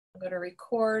I'm going to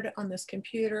record on this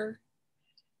computer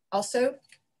also.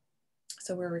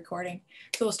 So we're recording.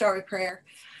 So we'll start with prayer.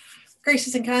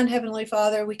 Gracious and kind Heavenly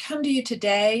Father, we come to you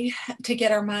today to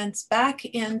get our minds back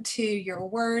into your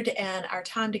word, and our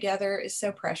time together is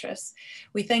so precious.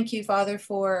 We thank you, Father,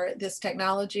 for this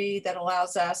technology that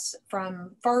allows us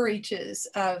from far reaches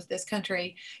of this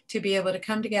country to be able to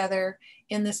come together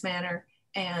in this manner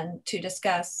and to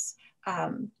discuss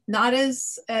not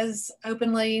as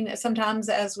openly sometimes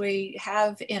as we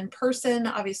have in person,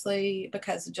 obviously,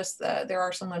 because just there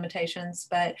are some limitations,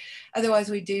 but otherwise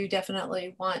we do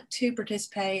definitely want to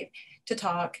participate, to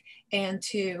talk, and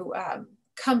to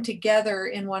come together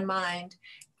in one mind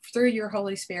through your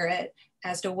Holy Spirit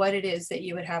as to what it is that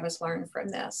you would have us learn from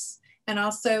this. And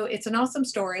also, it's an awesome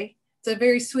story. It's a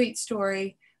very sweet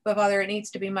story. But Father, it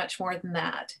needs to be much more than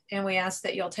that. And we ask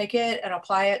that you'll take it and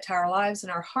apply it to our lives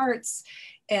and our hearts.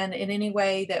 And in any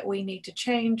way that we need to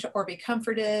change or be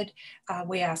comforted,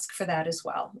 we ask for that as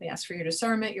well. We ask for your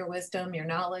discernment, your wisdom, your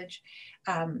knowledge.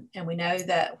 And we know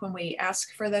that when we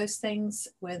ask for those things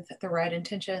with the right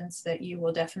intentions, that you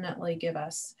will definitely give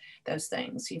us those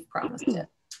things. You've promised it.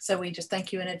 So we just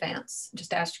thank you in advance.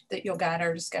 Just ask that you'll guide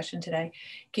our discussion today.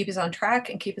 Keep us on track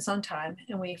and keep us on time.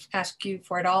 And we ask you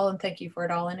for it all and thank you for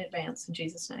it all in advance. In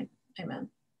Jesus' name, amen.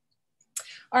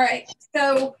 All right,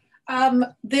 so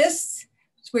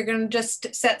we're going to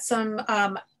just set some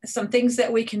things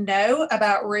that we can know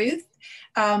about Ruth.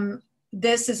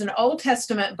 This is an Old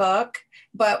Testament book,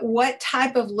 but what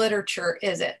type of literature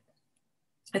is it?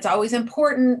 It's always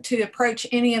important to approach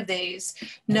any of these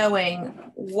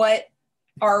knowing what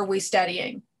are we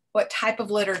studying? What type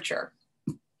of literature?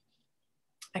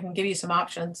 I can give you some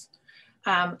options.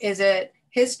 Is it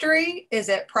history? Is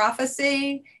it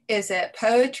prophecy? Is it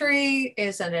poetry?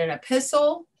 Is it an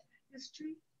epistle?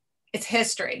 History. It's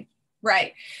history,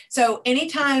 right? So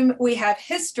anytime we have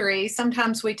history,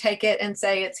 sometimes we take it and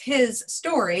say it's his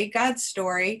story, God's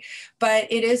story,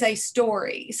 but it is a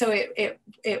story. So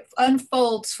it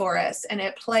unfolds for us and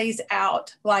it plays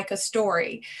out like a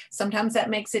story. Sometimes that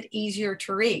makes it easier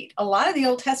to read. A lot of the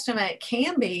Old Testament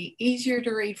can be easier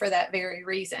to read for that very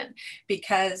reason,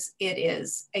 because it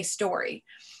is a story.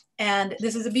 And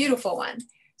this is a beautiful one.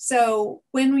 So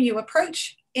when you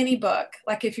approach any book,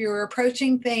 like if you're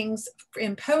approaching things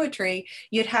in poetry,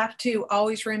 you'd have to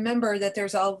always remember that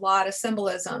there's a lot of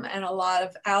symbolism and a lot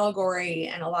of allegory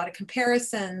and a lot of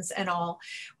comparisons and all.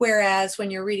 Whereas when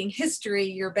you're reading history,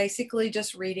 you're basically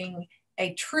just reading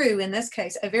a true, in this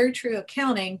case, a very true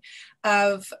accounting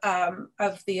of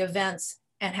the events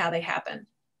and how they happen.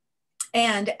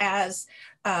 And as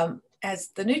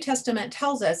the New Testament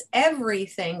tells us,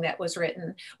 everything that was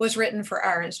written for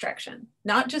our instruction,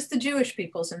 not just the Jewish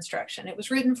people's instruction. It was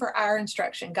written for our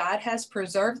instruction. God has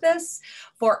preserved this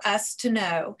for us to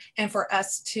know and for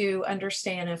us to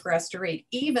understand and for us to read,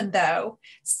 even though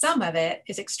some of it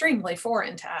is extremely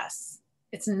foreign to us.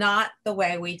 It's not the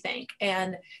way we think.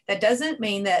 And that doesn't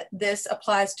mean that this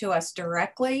applies to us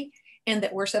directly and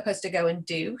that we're supposed to go and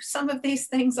do some of these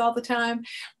things all the time,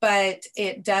 but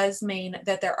it does mean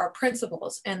that there are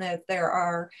principles and that there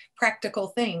are practical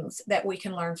things that we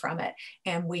can learn from it,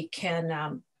 and we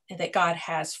can, that God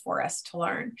has for us to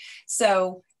learn.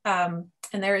 So, and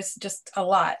there is just a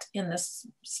lot in this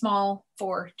small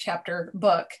 4-chapter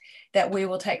book that we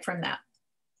will take from that.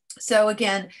 So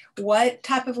again, what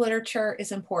type of literature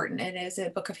is important? It is a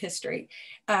book of history.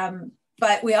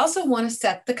 But we also want to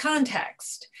set the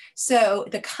context. So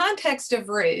the context of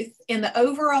Ruth in the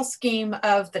overall scheme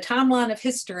of the timeline of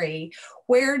history,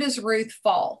 where does Ruth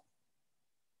fall?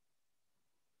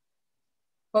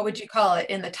 What would you call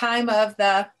it? In the time of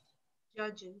the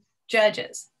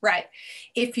Judges, right.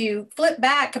 If you flip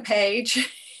back a page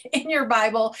in your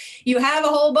Bible, you have a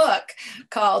whole book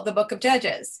called the Book of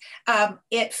Judges.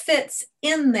 It fits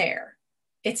in there.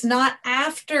 It's not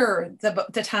after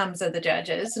the times of the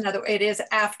judges. In other words, it is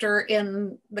after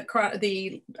in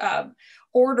the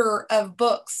order of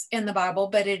books in the Bible,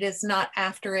 but it is not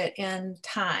after it in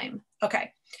time.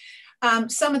 Okay.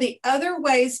 Some of the other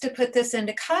ways to put this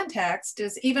into context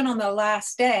is even on the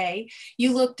last day,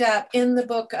 you looked up in the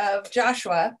book of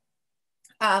Joshua,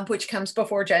 which comes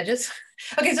before Judges.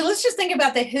 Okay, so let's just think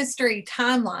about the history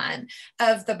timeline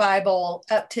of the Bible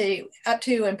up to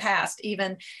and past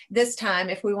even this time.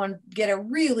 If we want to get a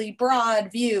really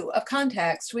broad view of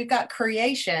context, we've got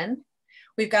creation,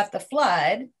 we've got the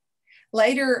flood.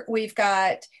 Later, we've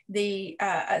got the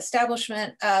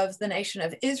establishment of the nation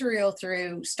of Israel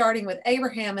through starting with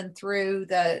Abraham and through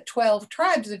the 12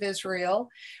 tribes of Israel.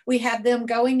 We have them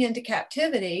going into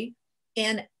captivity.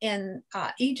 in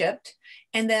Egypt,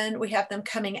 and then we have them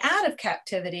coming out of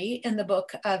captivity in the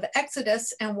book of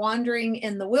Exodus and wandering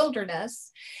in the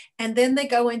wilderness, and then they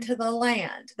go into the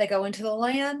land. They go into the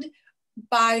land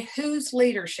by whose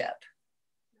leadership?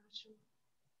 Joshua.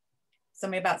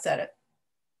 Somebody about said it.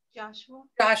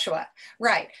 Joshua,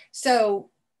 right. So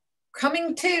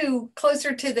coming to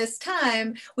closer to this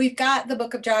time, we've got the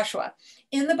book of Joshua.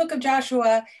 In the book of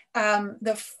Joshua,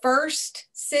 the first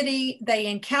city they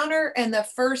encounter and the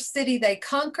first city they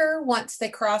conquer once they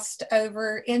crossed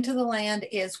over into the land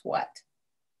is what?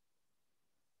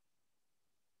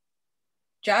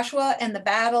 Joshua and the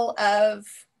battle of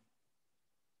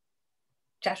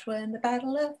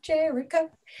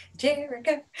Jericho,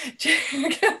 Jericho,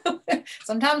 Jericho.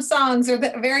 Sometimes songs are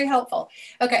very helpful.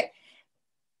 Okay.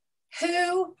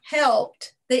 Who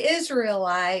helped the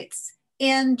Israelites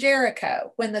in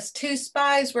Jericho when the 2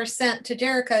 spies were sent to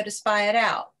Jericho to spy it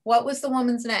out? What was the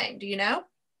woman's name? Do you know?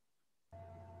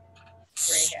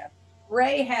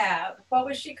 Rahab. What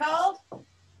was she called?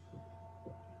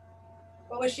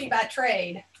 What was she by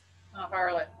trade? a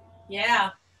harlot.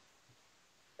 Yeah.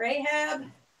 Rahab,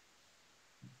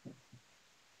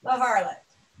 the harlot.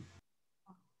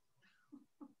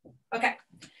 Okay.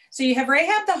 So you have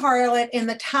Rahab the harlot in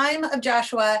the time of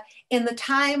Joshua, in the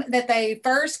time that they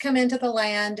first come into the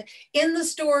land, in the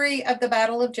story of the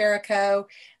Battle of Jericho.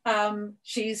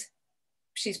 She's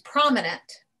prominent.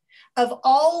 Of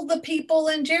all the people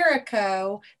in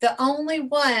Jericho, the only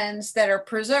ones that are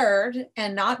preserved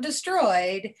and not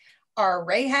destroyed are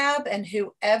Rahab and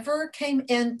whoever came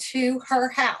into her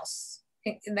house.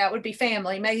 And that would be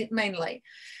family mainly.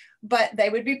 But they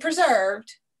would be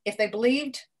preserved if they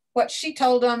believed what she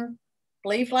told them,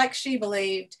 believed like she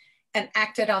believed, and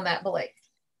acted on that belief.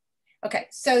 Okay,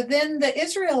 so then the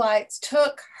Israelites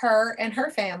took her and her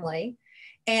family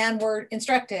and were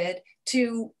instructed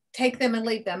to take them and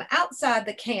leave them outside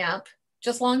the camp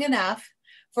just long enough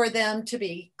for them to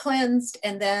be cleansed,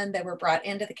 and then they were brought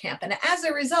into the camp. And as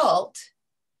a result,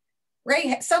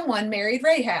 someone married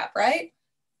Rahab, right?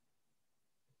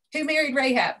 Who married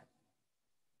Rahab?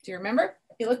 Do you remember?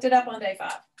 You looked it up on day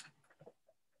 5.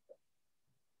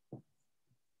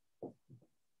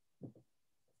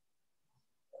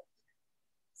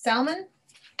 Salmon?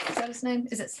 Is that his name?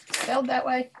 Is it spelled that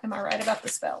way? Am I right about the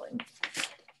spelling?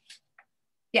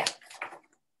 Yeah.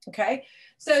 Okay.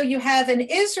 So you have an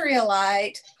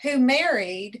Israelite who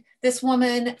married this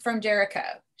woman from Jericho.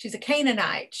 She's a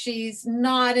Canaanite. She's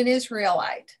not an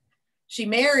Israelite. She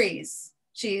marries.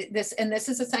 This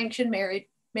is a sanctioned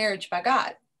marriage by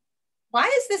God. Why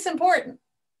is this important?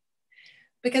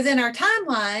 Because in our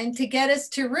timeline, to get us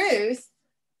to Ruth,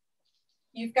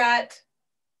 you've got,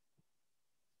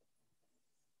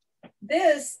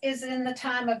 this is in the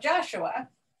time of Joshua.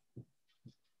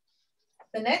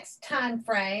 The next time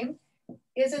frame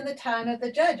is in the time of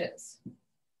the judges,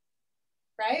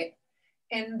 right?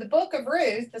 And the book of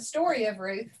Ruth, the story of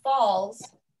Ruth, falls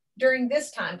during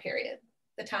this time period,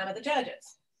 the time of the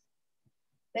judges.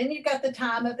 Then you've got the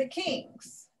time of the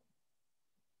kings,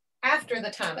 after the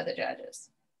time of the judges.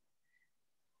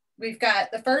 We've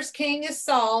got the first king is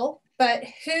Saul, but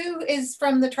who is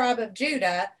from the tribe of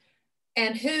Judah,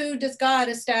 and who does God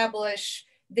establish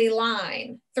the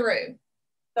line through?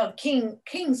 The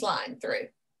king's line through.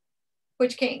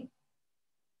 Which king?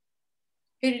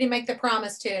 Who did he make the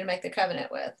promise to and make the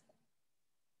covenant with?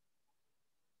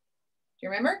 Do you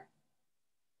remember?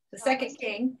 The second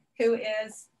king, who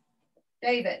is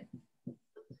David.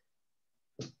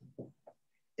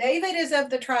 David is of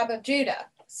the tribe of Judah.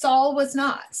 Saul was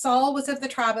not. Saul was of the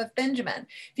tribe of Benjamin.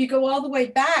 If you go all the way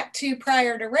back to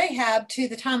prior to Rahab, to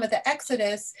the time of the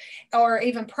Exodus, or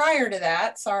even prior to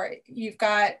that, you've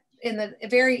got in the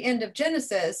very end of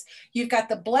Genesis, you've got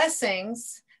the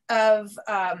blessings of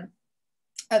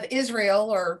Israel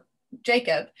or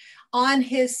Jacob on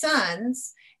his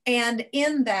sons. And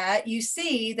in that, you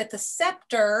see that the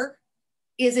scepter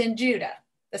is in Judah.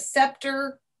 The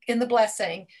scepter in the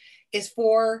blessing is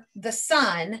for the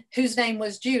son whose name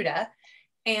was Judah,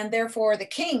 and therefore the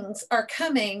kings are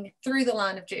coming through the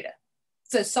line of Judah.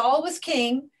 So Saul was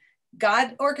king,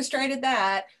 God orchestrated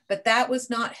that, but that was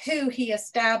not who he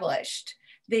established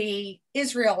the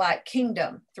Israelite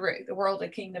kingdom through, the worldly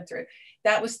kingdom through.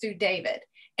 That was through David.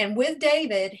 And with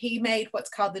David, he made what's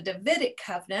called the Davidic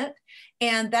covenant.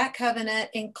 And that covenant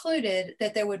included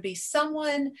that there would be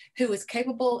someone who was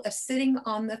capable of sitting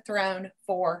on the throne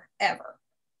forever.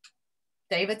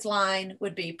 David's line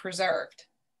would be preserved.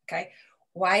 Okay.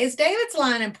 Why is David's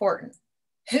line important?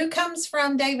 Who comes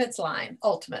from David's line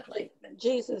ultimately?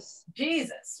 Jesus.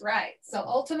 Jesus, right. So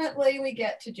ultimately we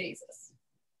get to Jesus.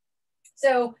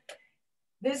 So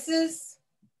This is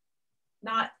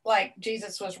not like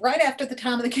Jesus was right after the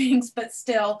time of the kings, but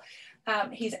still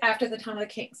he's after the time of the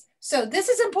kings. So this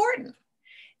is important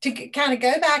to kind of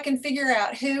go back and figure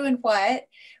out who and what.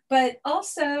 But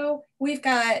also we've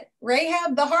got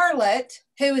Rahab the harlot,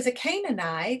 who is a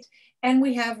Canaanite, and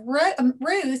we have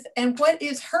Ruth, and what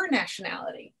is her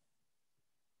nationality?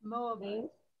 Moabite.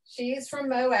 She is from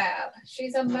Moab.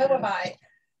 She's a Moabite.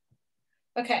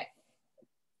 Okay.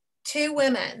 Two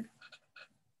women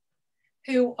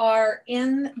who are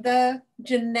in the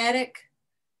genetic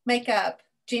makeup,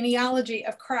 genealogy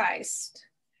of Christ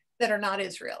that are not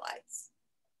Israelites.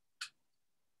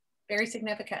 Very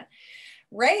significant.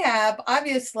 Rahab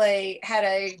obviously had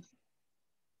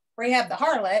Rahab the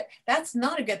harlot. That's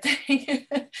not a good thing,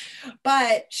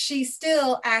 but she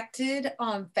still acted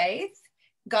on faith.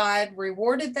 God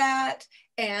rewarded that,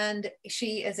 and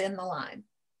she is in the line.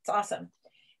 It's awesome.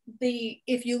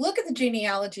 If you look at the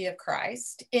genealogy of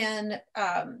Christ in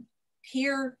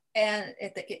here and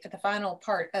at the final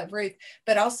part of Ruth,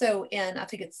 but also in, I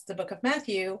think it's the book of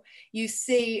Matthew, you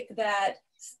see that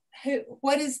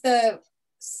what is the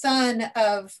son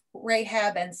of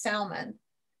Rahab and Salmon?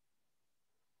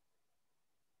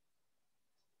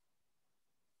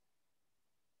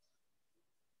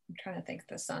 I'm trying to think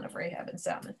the son of Rahab and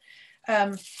Salmon.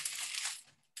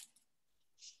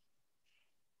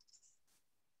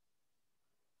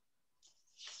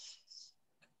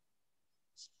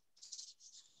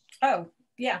 Oh,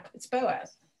 yeah, it's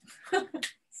Boaz.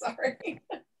 Sorry.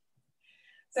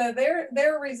 So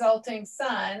their resulting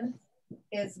son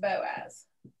is Boaz.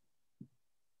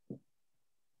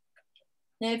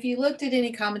 Now, if you looked at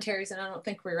any commentaries, and I don't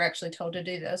think we were actually told to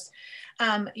do this,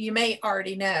 you may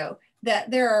already know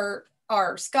that there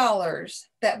are scholars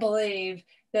that believe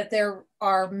that there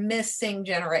are missing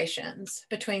generations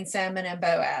between Salmon and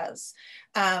Boaz,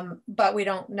 but we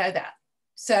don't know that.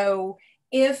 So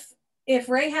if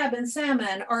Rahab and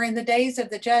Salmon are in the days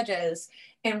of the judges,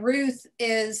 and Ruth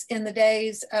is in the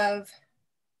days of,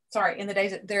 in the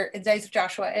days of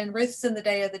Joshua, and Ruth's in the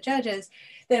day of the judges,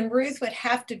 then Ruth would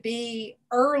have to be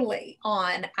early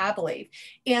on, I believe,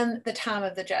 in the time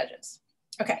of the judges.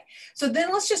 Okay, so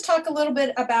then let's just talk a little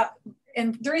bit about,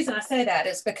 and the reason I say that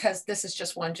is because this is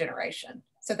just one generation.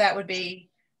 So that would be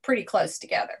pretty close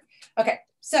together. Okay,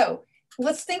 so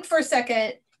let's think for a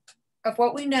second of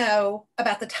what we know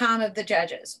about the time of the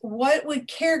judges. What would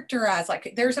characterize,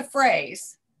 like there's a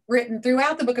phrase written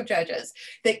throughout the book of Judges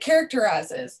that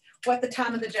characterizes what the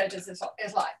time of the judges is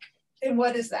like. And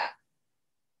what is that?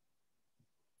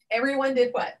 Everyone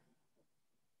did what?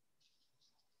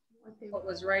 What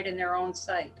was right in their own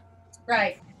sight.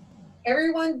 Right.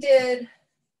 Everyone did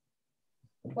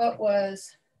what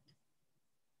was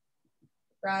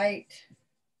right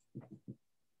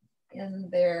in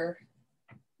their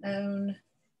own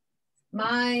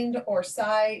mind or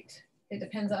sight. It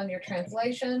depends on your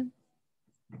translation.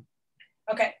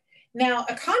 Okay, now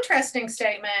a contrasting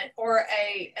statement or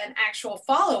an actual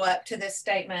follow-up to this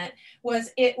statement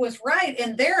was, it was right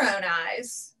in their own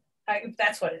eyes.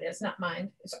 That's what it is, not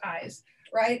mind, it's eyes.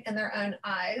 Right in their own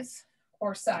eyes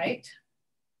or sight.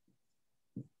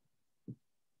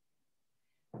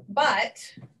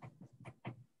 But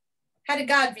how did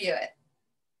God view it?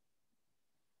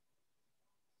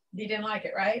 You didn't like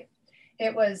it, right?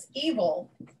 It was evil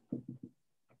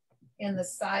in the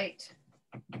sight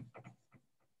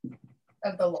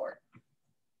of the Lord.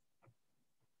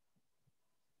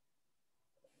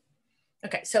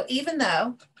 Okay, so even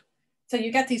though, so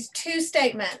you got these two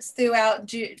statements throughout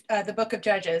the book of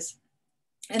Judges,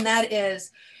 and that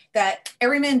is that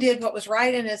every man did what was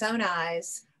right in his own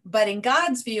eyes, but in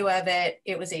God's view of it,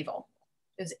 it was evil.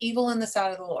 It was evil in the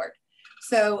sight of the Lord.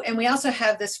 So, and we also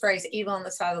have this phrase, evil in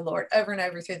the sight of the Lord, over and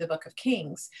over through the book of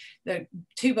Kings, the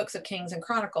two books of Kings and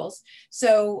Chronicles.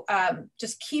 So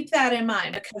just keep that in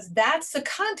mind, because that's the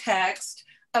context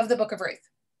of the book of Ruth.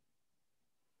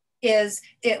 Is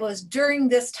it was during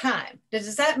this time.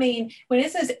 Does that mean, when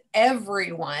it says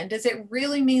everyone, does it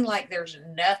really mean like there's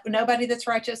nobody that's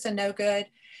righteous and no good?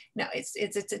 No, it's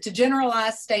a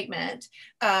generalized statement,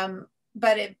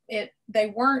 but they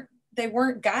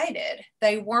weren't guided.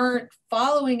 They weren't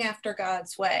following after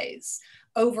God's ways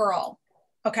overall.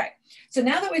 Okay, so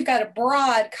now that we've got a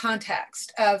broad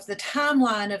context of the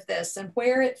timeline of this and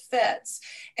where it fits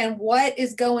and what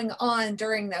is going on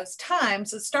during those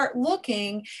times, let's start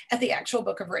looking at the actual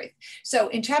book of Ruth. So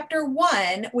in chapter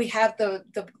 1, we have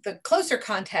the closer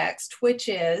context, which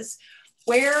is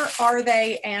where are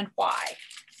they and why?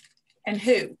 And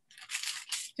who?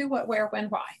 Who, what, where, when,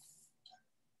 why?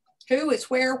 Who is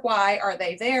where, why are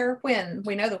they there, when?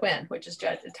 We know the when, which is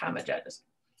the time of Judges.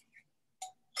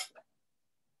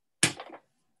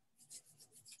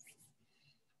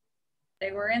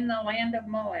 They were in the land of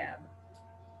Moab.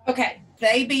 Okay,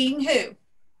 they being who?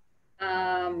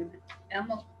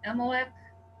 Amalek,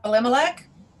 Elimelech?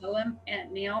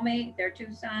 and Naomi, their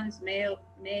two sons,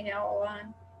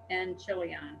 Mahlon and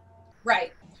Chilion.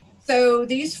 Right. So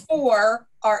these four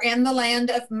are in the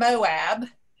land of Moab.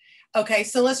 Okay,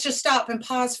 so let's just stop and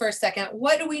pause for a second.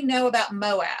 What do we know about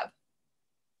Moab?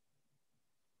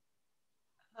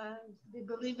 They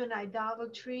believe in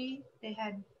idolatry. They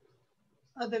had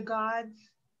other gods,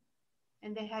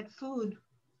 and they had food.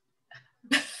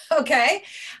 Okay,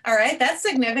 all right, that's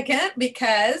significant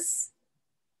because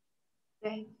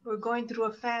They were going through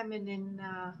a famine in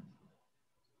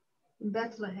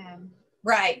Bethlehem.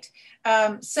 right.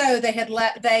 So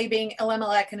they being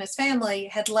Elimelech and his family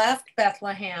had left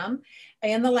Bethlehem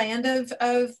in the land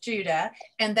of Judah,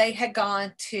 and they had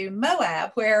gone to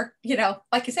Moab, where,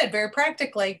 like you said, very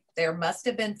practically, there must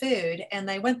have been food, and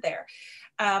they went there.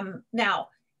 Now,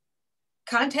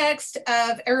 context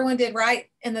of everyone did right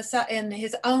in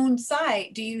his own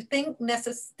sight. Do you think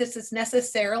this is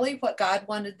necessarily what God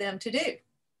wanted them to do?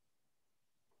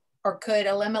 Or could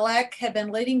Elimelech have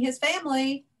been leading his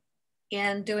family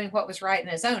in doing what was right in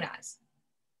his own eyes?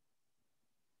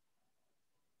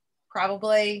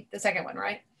 Probably the second one,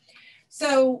 right?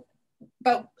 So,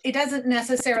 but it doesn't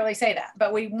necessarily say that,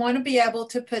 but we want to be able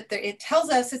to it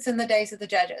tells us it's in the days of the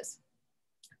judges.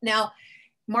 Now,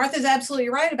 Martha's absolutely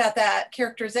right about that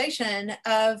characterization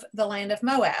of the land of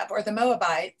Moab or the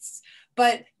Moabites,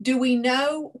 but do we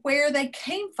know where they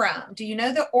came from? Do you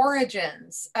know the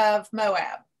origins of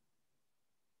Moab?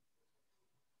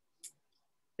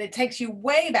 It takes you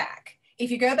way back. If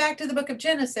you go back to the book of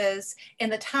Genesis, in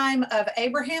the time of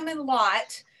Abraham and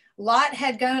Lot, Lot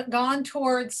had gone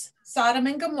towards Sodom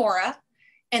and Gomorrah,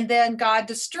 and then God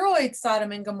destroyed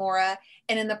Sodom and Gomorrah,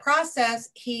 and in the process,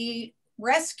 he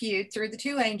rescued, through the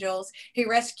two angels, he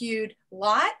rescued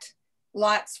Lot,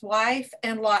 Lot's wife,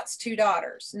 and Lot's two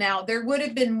daughters. Now, there would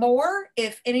have been more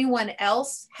if anyone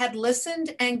else had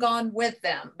listened and gone with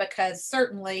them, because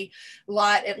certainly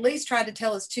Lot at least tried to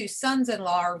tell his two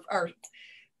sons-in-law or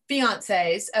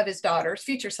fiancés of his daughters,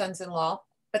 future sons-in-law,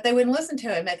 but they wouldn't listen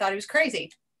to him. They thought he was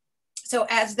crazy. So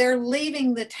as they're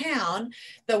leaving the town,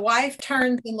 the wife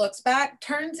turns and looks back,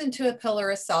 turns into a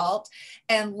pillar of salt,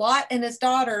 and Lot and his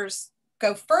daughters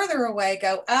go further away,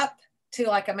 go up to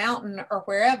like a mountain or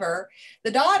wherever.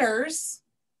 The daughters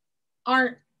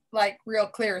aren't like real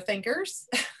clear thinkers.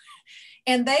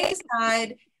 And they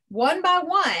decide one by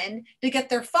one to get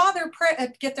their father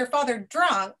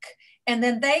drunk, and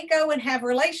then they go and have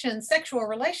sexual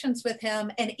relations with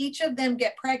him, and each of them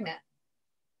get pregnant.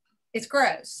 It's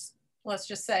gross. Let's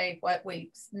just say what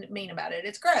we mean about it.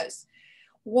 It's gross.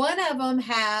 One of them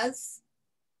has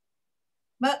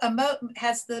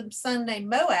the son named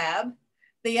Moab.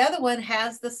 The other one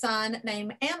has the son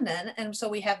named Amnon. And so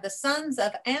we have the sons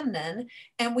of Amnon,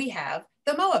 and we have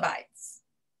the Moabites.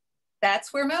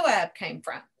 That's where Moab came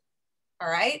from. All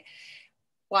right.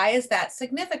 Why is that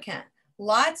significant?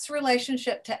 Lot's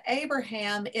relationship to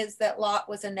Abraham is that Lot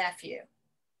was a nephew.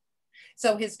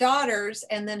 So his daughters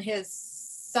and then his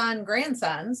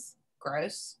grandsons,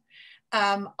 gross,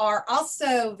 are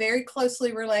also very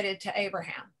closely related to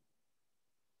Abraham.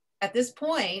 At this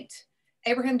point,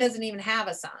 Abraham doesn't even have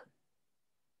a son.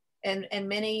 And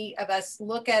many of us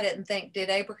look at it and think, did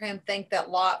Abraham think that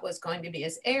Lot was going to be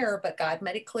his heir? But God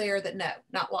made it clear that no,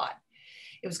 not Lot.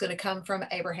 It was going to come from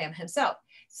Abraham himself.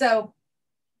 So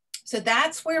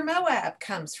that's where Moab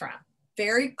comes from.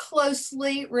 Very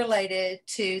closely related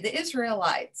to the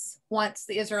Israelites once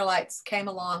the Israelites came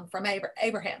along from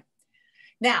Abraham.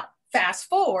 Now, fast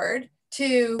forward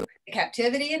to the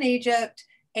captivity in Egypt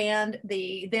and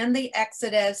then the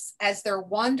Exodus as they're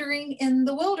wandering in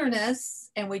the wilderness.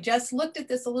 And we just looked at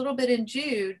this a little bit in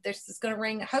Jude. This is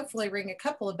going to hopefully ring a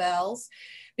couple of bells,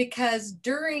 because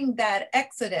during that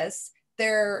Exodus,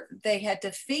 the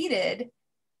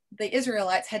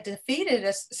Israelites had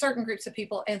defeated certain groups of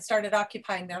people and started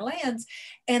occupying their lands.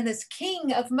 And this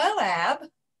king of Moab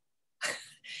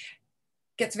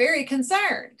gets very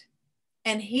concerned.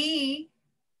 And he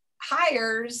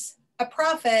hires a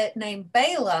prophet named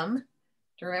Balaam, do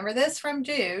you remember this from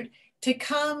Jude, to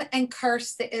come and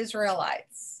curse the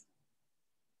Israelites.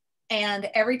 And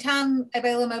every time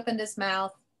Balaam opened his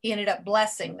mouth, he ended up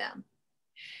blessing them.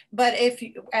 But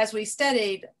as we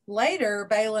studied later,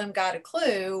 Balaam got a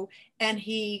clue, and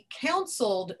he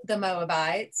counseled the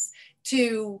Moabites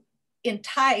to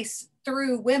entice,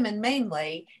 through women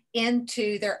mainly,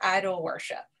 into their idol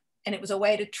worship. And it was a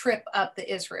way to trip up the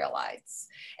Israelites.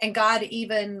 And God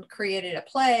even created a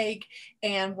plague,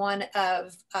 and one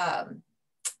of,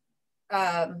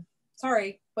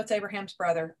 what's Abraham's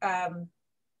brother?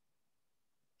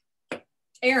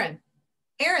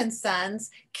 Aaron's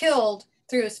sons killed,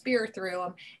 threw a spear through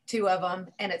them, 2 of them,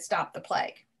 and it stopped the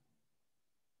plague.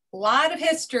 A lot of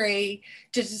history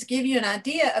to just give you an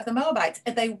idea of the Moabites.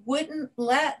 And they wouldn't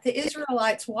let the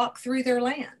Israelites walk through their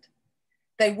land.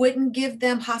 They wouldn't give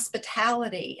them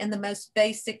hospitality in the most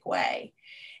basic way.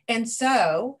 And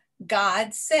so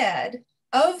God said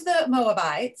of the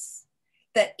Moabites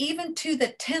that even to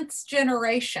the 10th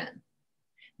generation,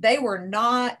 they were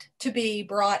not to be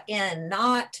brought in,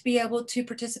 not to be able to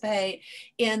participate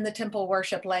in the temple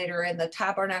worship later, in the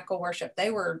tabernacle worship.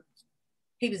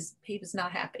 He was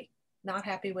not happy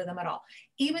with them at all.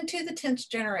 Even to the 10th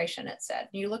generation, it said.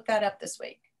 You look that up this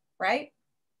week, right?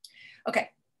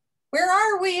 Okay, where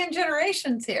are we in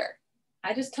generations here?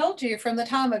 I just told you from the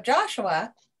time of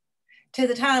Joshua to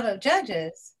the time of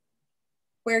Judges,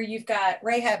 where you've got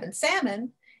Rahab and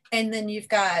Salmon, and then you've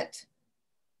got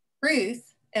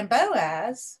Ruth and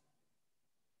Boaz,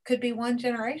 could be 1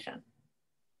 generation.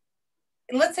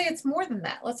 Let's say it's more than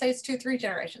that. Let's say it's 2 or 3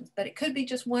 generations, but it could be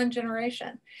just 1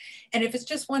 generation. And if it's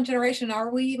just 1 generation, are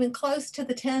we even close to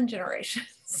the 10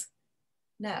 generations?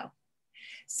 No.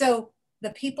 So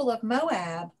the people of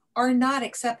Moab are not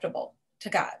acceptable to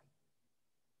God.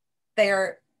 They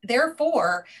are,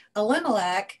 therefore,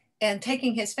 Elimelech and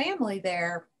taking his family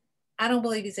there, I don't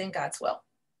believe he's in God's will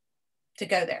to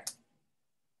go there.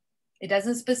 It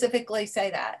doesn't specifically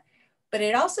say that. But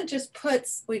it also just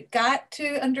puts, we've got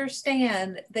to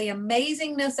understand the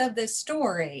amazingness of this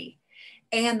story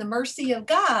and the mercy of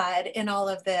God in all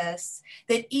of this,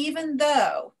 that even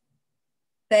though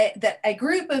that a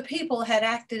group of people had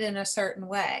acted in a certain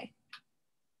way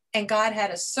and God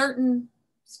had a certain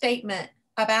statement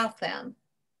about them,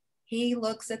 he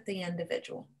looks at the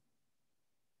individual.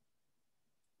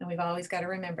 And we've always got to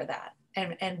remember that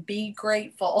and be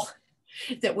grateful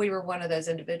that we were one of those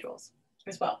individuals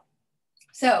as well.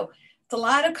 So it's a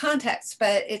lot of context,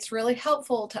 but it's really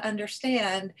helpful to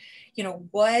understand,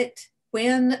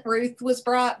 when Ruth was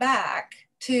brought back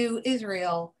to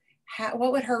Israel,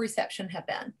 what would her reception have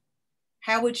been?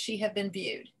 How would she have been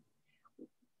viewed?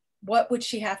 What would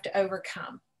she have to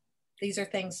overcome? These are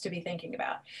things to be thinking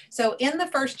about. So in the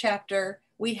first chapter,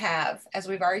 we have, as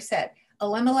we've already said,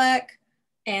 Elimelech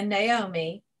and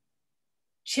Naomi,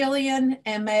 Chilion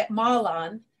and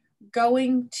Mahlon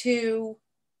going to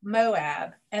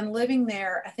Moab and living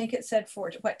there. I think it said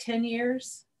for 10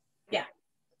 years? Yeah,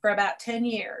 for about 10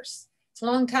 years. It's a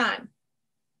long time.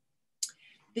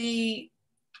 The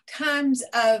times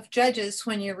of Judges,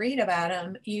 when you read about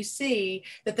them, you see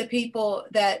that the people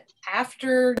that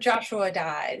after Joshua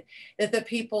died, that the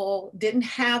people didn't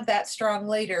have that strong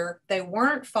leader. They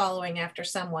weren't following after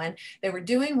someone. They were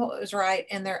doing what was right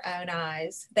in their own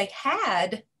eyes. They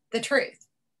had the truth.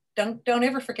 Don't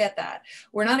ever forget that.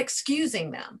 We're not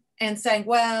excusing them and saying,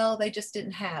 well, they just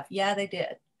didn't have. Yeah, they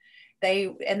did.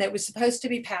 And it was supposed to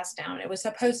be passed down. It was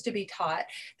supposed to be taught.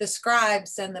 The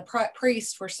scribes and the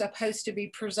priests were supposed to be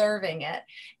preserving it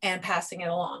and passing it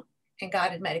along. And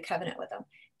God had made a covenant with them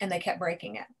and they kept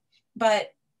breaking it.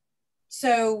 But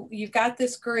so you've got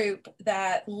this group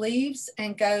that leaves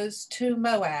and goes to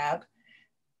Moab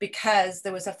because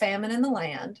there was a famine in the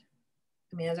land.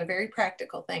 I mean, it's a very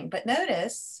practical thing. But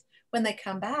notice when they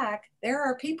come back, there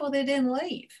are people that didn't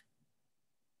leave.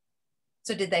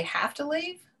 So did they have to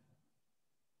leave?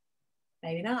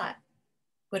 Maybe not.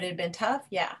 Would it have been tough?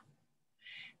 Yeah.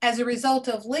 As a result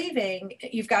of leaving,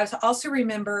 you've got to also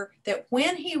remember that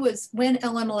when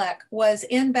Elimelech was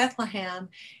in Bethlehem,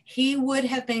 he would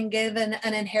have been given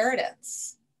an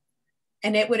inheritance.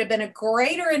 And it would have been a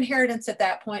greater inheritance at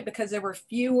that point because there were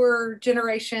fewer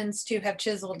generations to have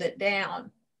chiseled it down.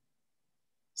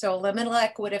 So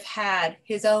Elimelech would have had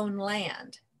his own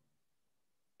land.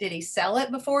 Did he sell it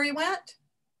before he went?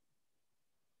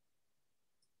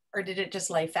 Or did it just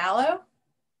lay fallow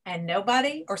and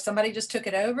nobody, or somebody just took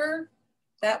it over?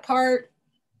 That part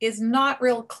is not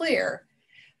real clear.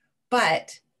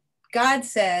 But God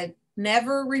said,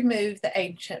 never remove the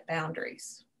ancient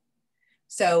boundaries.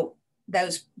 So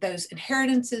those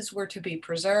inheritances were to be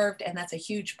preserved, and that's a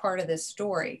huge part of this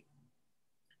story.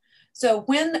 So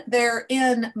when they're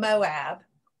in Moab,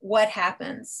 what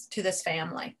happens to this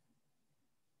family?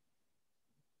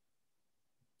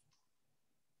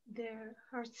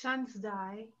 Her sons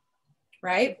die.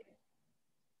 Right?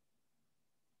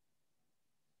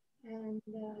 And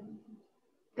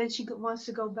then she wants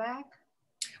to go back.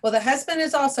 Well, the husband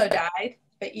has also died,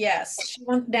 but yes.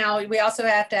 Now we also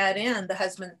have to add in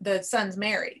the son's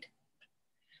married.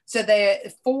 So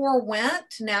the 4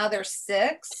 went, now there's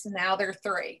 6, now they're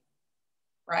 3,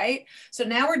 right? So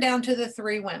now we're down to the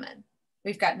 3 women.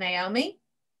 We've got Naomi,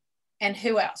 and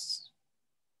who else?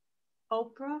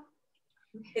 Oprah?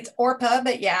 It's Orpah,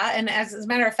 but yeah. And as a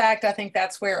matter of fact, I think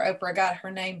that's where Oprah got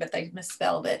her name, but they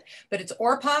misspelled it. But it's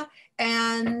Orpah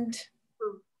and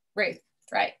Ruth,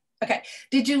 right? Okay.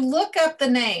 Did you look up the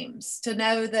names to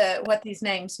know what these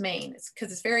names mean? It's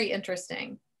because it's very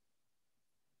interesting.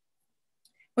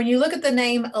 When you look at the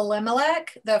name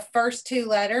Elimelech, the first two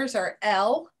letters are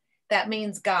El, that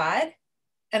means God.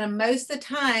 And most of the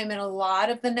time, in a lot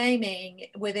of the naming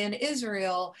within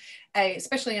Israel,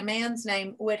 especially a man's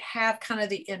name, would have kind of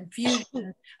the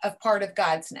infusion of part of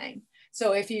God's name.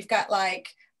 So if you've got like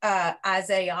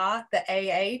Isaiah, the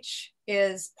AH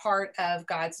is part of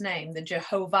God's name, the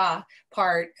Jehovah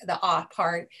part, the Ah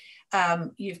part.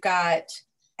 You've got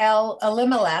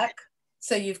Elimelech,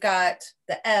 so you've got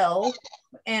the El.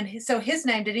 And so his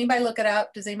name, did anybody look it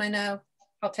up? Does anybody know?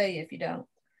 I'll tell you if you don't.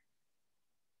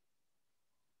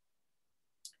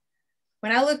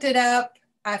 When I looked it up,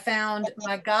 I found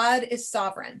my God is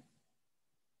sovereign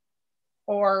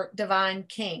or divine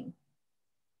king.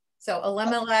 So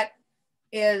Elimelech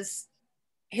is,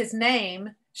 his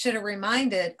name should have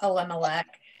reminded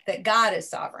Elimelech that God is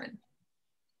sovereign.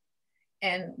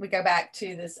 And we go back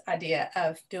to this idea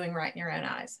of doing right in your own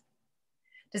eyes.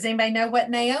 Does anybody know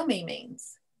what Naomi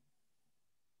means?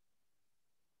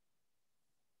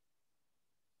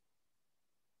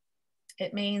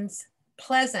 It means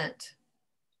pleasant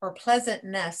or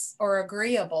pleasantness or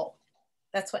agreeable.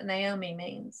 That's what Naomi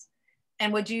means.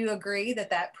 And would you agree that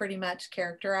that pretty much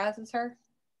characterizes her?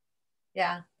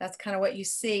 Yeah, that's kind of what you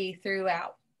see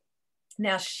throughout.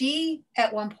 Now she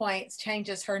at one point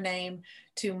changes her name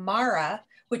to Mara,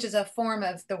 which is a form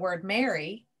of the word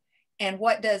Mary. And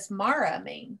what does Mara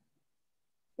mean?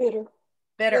 Bitter.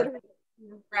 Bitter.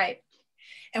 Right.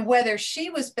 And whether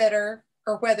she was bitter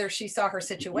or whether she saw her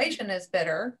situation as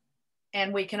bitter,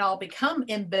 and we can all become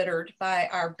embittered by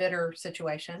our bitter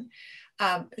situation,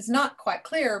 is not quite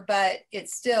clear, but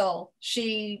it's still,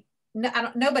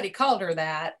 nobody called her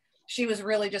that. She was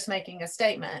really just making a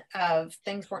statement of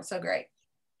things weren't so great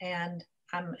and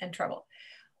I'm in trouble.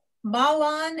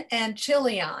 Mahlon and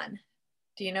Chilion,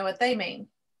 do you know what they mean?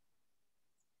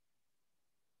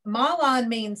 Mahlon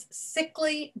means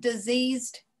sickly,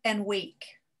 diseased, and weak.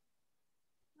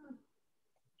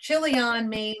 Chilion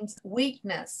means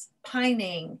weakness,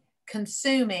 pining,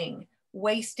 consuming,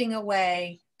 wasting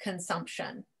away,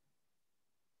 consumption.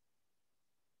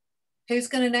 Who's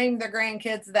going to name their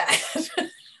grandkids that?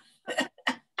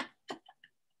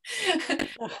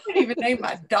 I wouldn't even name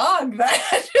my dog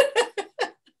that.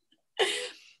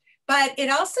 But it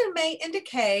also may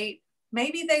indicate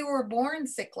maybe they were born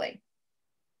sickly.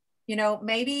 You know,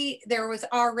 maybe there was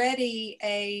already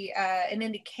an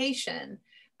indication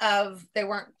of they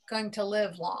weren't going to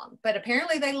live long, but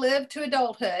apparently they lived to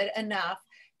adulthood enough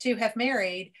to have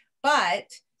married,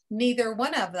 but neither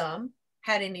one of them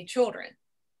had any children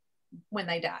when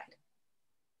they died.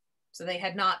 So they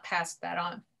had not passed that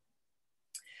on.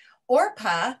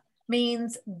 Orpah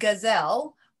means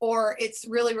gazelle, or it's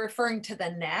really referring to the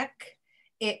neck.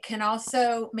 It can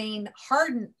also mean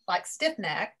hardened, like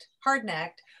stiff-necked,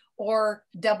 hard-necked, or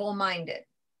double-minded.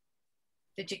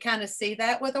 Did you kind of see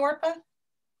that with Orpah?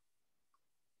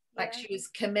 Like she was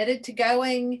committed to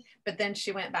going, but then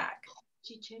she went back.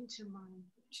 She changed her mind.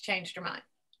 She changed her mind,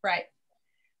 right.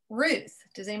 Ruth,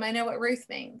 does anybody know what Ruth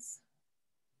means?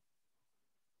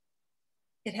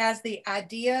 It has the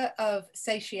idea of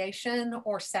satiation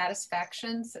or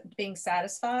satisfaction, being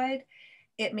satisfied.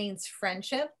 It means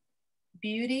friendship,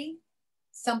 beauty,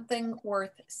 something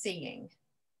worth seeing.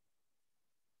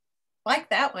 Like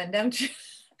that one, don't you?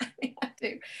 I mean, I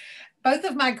do. Both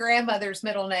of my grandmother's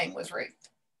middle name was Ruth.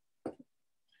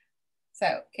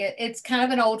 So it's kind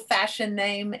of an old-fashioned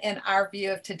name in our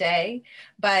view of today,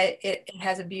 but it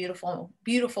has a beautiful,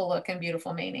 beautiful look and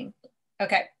beautiful meaning.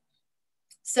 Okay,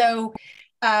 so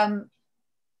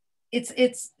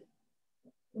it's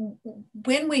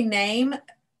when we name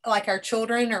like our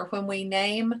children, or when we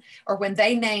name, or when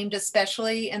they named,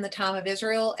 especially in the time of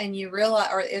Israel, and you realize,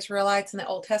 or Israelites in the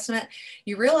Old Testament,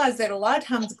 you realize that a lot of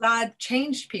times God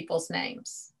changed people's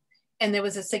names, and there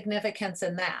was a significance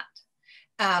in that.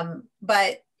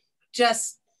 But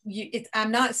just,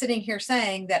 I'm not sitting here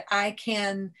saying that I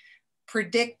can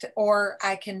predict or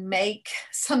I can make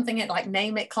something like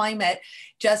name it, claim it,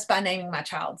 just by naming my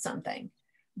child something.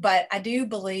 But I do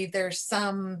believe there's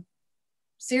some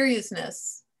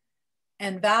seriousness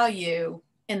and value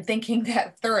in thinking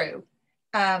that through.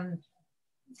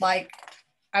 Like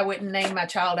I wouldn't name my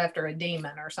child after a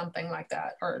demon or something like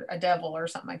that, or a devil or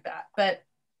something like that. But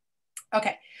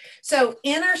okay, so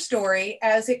in our story,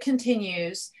 as it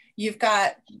continues, you've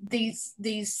got these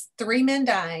three men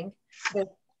dying.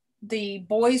 the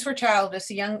boys were childless,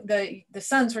 the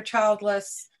sons were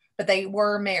childless, but they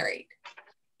were married.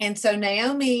 And so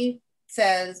Naomi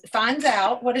finds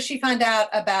out, what does she find out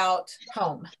about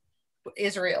home,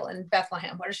 Israel and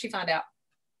Bethlehem? What does she find out?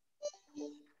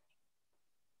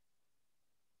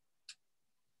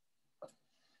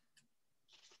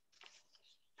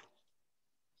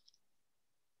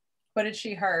 What did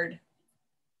she heard?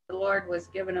 The Lord was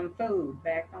giving them food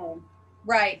back home.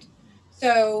 Right.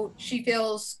 So she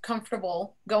feels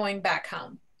comfortable going back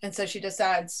home. And so she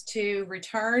decides to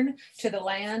return to the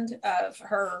land of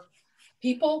her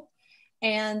people.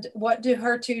 And what do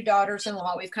her two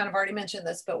daughters-in-law, we've kind of already mentioned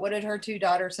this, but what did her two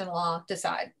daughters-in-law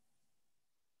decide?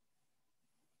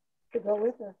 To go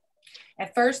with her.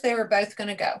 At first, they were both going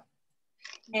to go.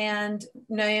 And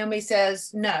Naomi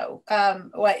says no.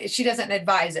 She doesn't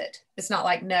advise it. It's not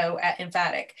like no,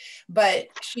 emphatic, but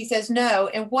she says no.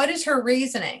 And what is her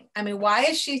reasoning? I mean, why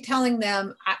is she telling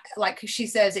them, like she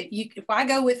says, if I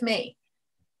go with me,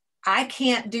 I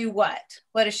can't do what?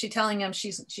 What is she telling them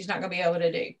she's not going to be able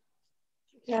to do?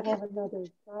 She can't have another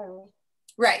child.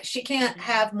 Right. She can't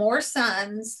have more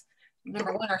sons.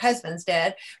 Number one, her husband's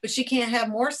dead, but she can't have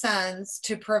more sons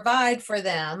to provide for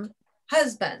them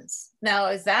husbands. Now,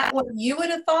 is that what you would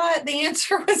have thought the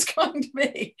answer was going to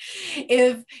be?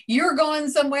 If you're going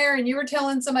somewhere and you were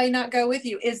telling somebody not go with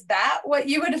you, is that what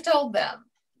you would have told them?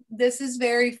 This is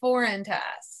very foreign to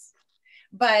us.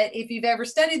 But if you've ever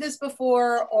studied this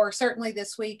before, or certainly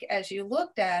this week as you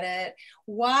looked at it,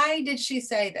 why did she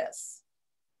say this?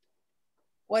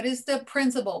 What is the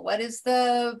principle? What is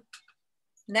the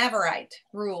Navarite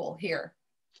rule here?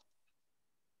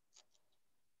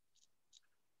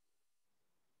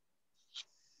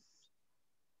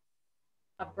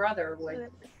 A brother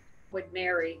would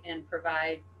marry and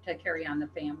provide to carry on the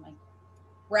family.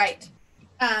 Right.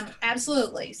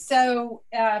 Absolutely. So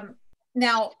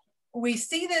now we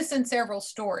see this in several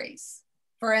stories.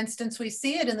 For instance, we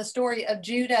see it in the story of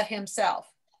Judah himself.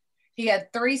 He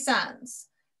had 3 sons,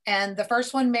 and the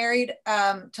first one married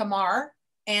Tamar,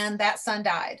 and that son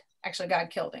died. Actually,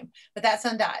 God killed him, but that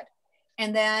son died.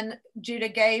 And then Judah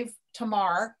gave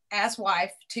Tamar as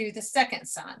wife to the second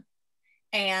son,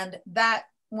 and that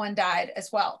one died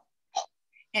as well.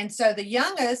 And so the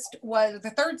youngest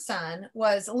the third son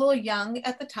was a little young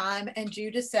at the time, and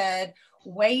Judah said,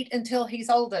 wait until he's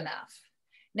old enough.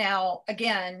 Now,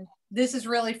 again, this is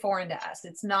really foreign to us.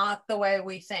 It's not the way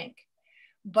we think,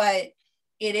 but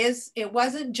it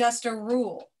wasn't just a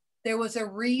rule. There was a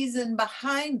reason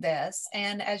behind this.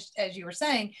 And as you were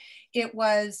saying, it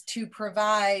was to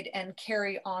provide and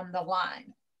carry on the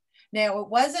line. Now, it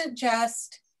wasn't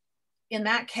just, in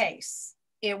that case,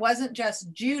 it wasn't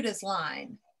just Judah's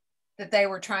line that they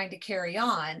were trying to carry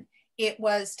on. It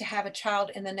was to have a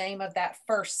child in the name of that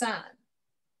first son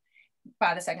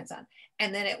by the second son.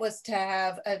 And then it was to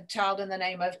have a child in the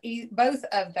name of both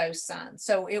of those sons.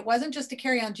 So it wasn't just to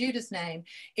carry on Judah's name,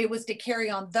 it was to carry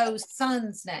on those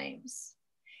sons' names.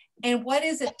 And what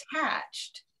is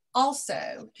attached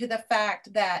also to the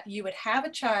fact that you would have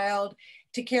a child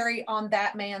to carry on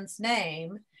that man's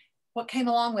name, what came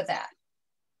along with that?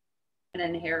 An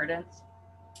inheritance.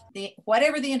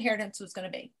 Whatever the inheritance was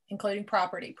going to be, including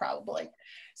property, probably.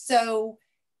 So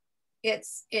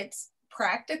it's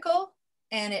practical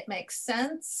and it makes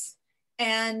sense,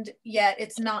 and yet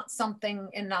it's not something,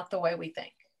 and not the way we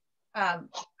think.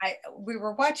 We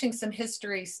were watching some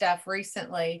history stuff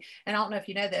recently, and I don't know if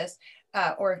you know this,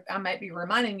 or I might be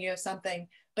reminding you of something,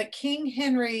 but King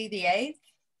Henry VIII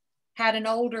had an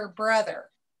older brother.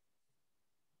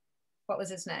 What was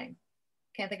his name?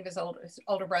 Can't think of his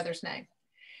older brother's name,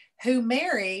 who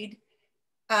married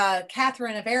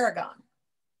Catherine of Aragon,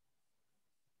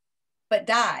 but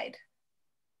died.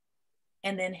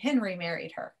 And then Henry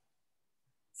married her.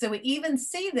 So we even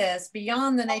see this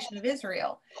beyond the nation of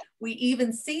Israel. We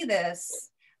even see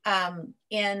this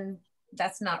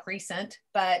that's not recent,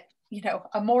 but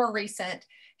a more recent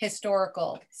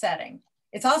historical setting.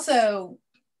 It's also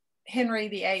Henry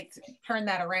VIII turned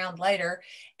that around later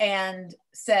and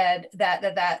said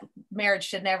that marriage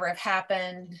should never have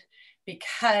happened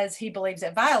because he believes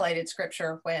it violated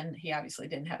scripture, when he obviously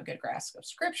didn't have a good grasp of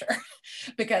scripture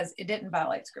because it didn't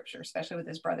violate scripture, especially with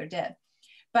his brother dead.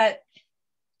 But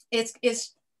it's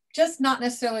just not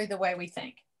necessarily the way we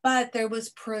think, but there was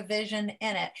provision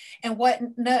in it. And what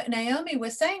Naomi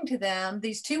was saying to them,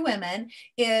 these 2 women,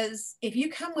 is if you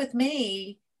come with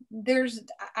me,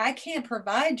 I can't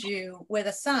provide you with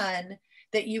a son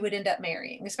that you would end up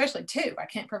marrying, especially 2. I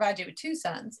can't provide you with 2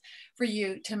 sons for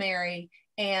you to marry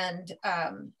and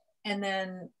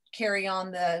then carry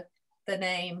on the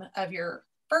name of your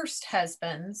first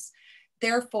husband's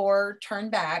therefore turn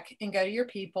back and go to your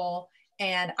people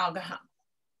and I'll go home.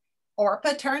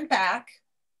 Orpah turned back,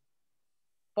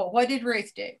 but what did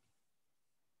Ruth do?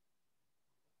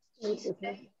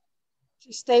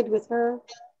 She stayed with her.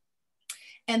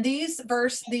 And these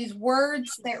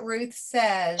words that Ruth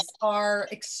says are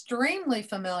extremely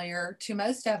familiar to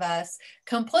most of us,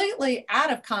 completely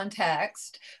out of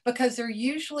context, because they're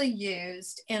usually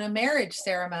used in a marriage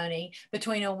ceremony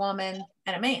between a woman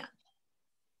and a man,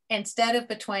 instead of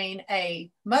between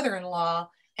a mother-in-law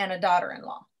and a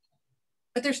daughter-in-law.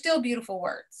 But they're still beautiful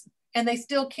words, and they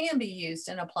still can be used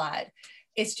and applied.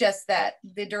 It's just that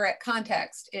the direct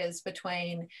context is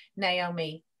between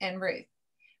Naomi and Ruth.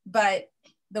 But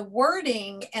the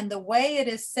wording and the way it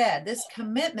is said, this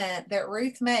commitment that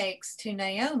Ruth makes to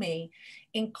Naomi,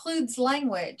 includes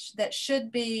language that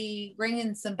should be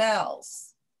ringing some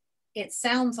bells. It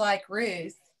sounds like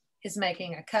Ruth is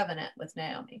making a covenant with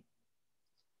Naomi,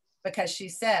 because she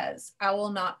says, I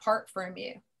will not part from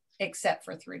you except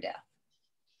for through death.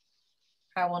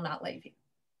 I will not leave you.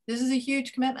 This is a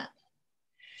huge commitment.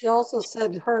 She also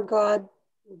said her God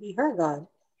will be her God.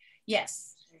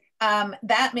 Yes.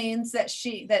 That means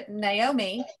that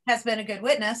Naomi has been a good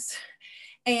witness,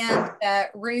 and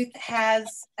Ruth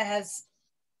has,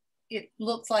 it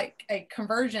looks like a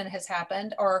conversion has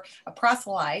happened, or a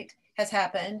proselyte has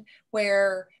happened,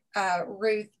 where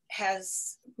Ruth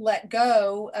has let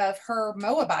go of her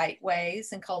Moabite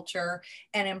ways and culture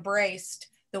and embraced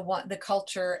the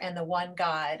culture and the one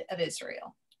God of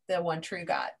Israel, the one true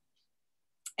God.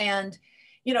 And,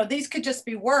 you know, these could just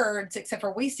be words, except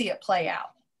for we see it play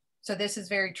out. So this is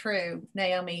very true.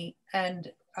 Naomi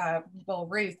and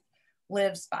Ruth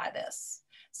lives by this.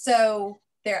 So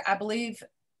there, I believe,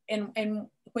 and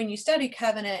when you study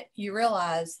covenant, you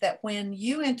realize that when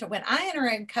I enter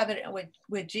in covenant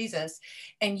with Jesus,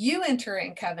 and you enter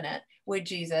in covenant with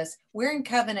Jesus, we're in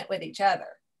covenant with each other,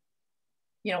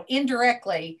 you know,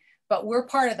 indirectly, but we're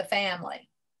part of the family.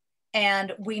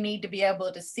 And we need to be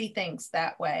able to see things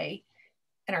that way.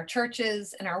 And our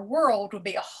churches and our world would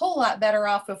be a whole lot better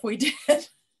off if we did.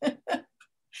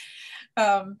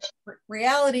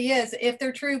 Reality is, if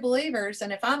they're true believers,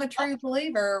 and if I'm a true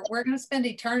believer, we're going to spend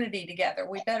eternity together.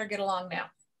 We better get along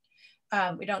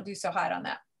now. We don't do so hot on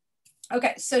that.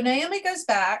 Okay, so Naomi goes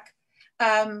back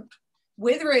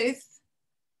with Ruth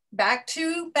back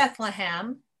to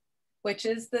Bethlehem, which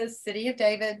is the city of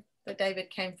David that David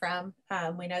came from.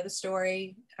 We know the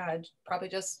story, probably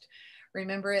just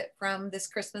remember it from this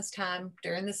Christmas time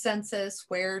during the census.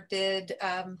 Where did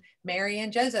Mary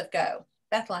and Joseph go?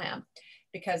 Bethlehem,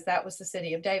 because that was the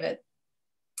city of David.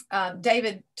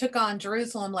 David took on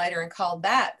Jerusalem later and called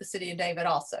that the city of David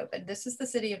also, but this is the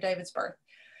city of David's birth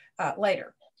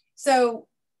later. So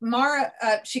Mara,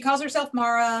 she calls herself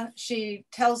Mara. She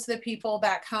tells the people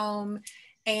back home,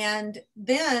 and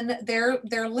then they're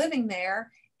living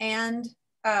there. And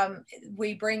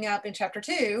we bring up in chapter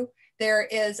 2, there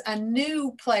is a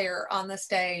new player on the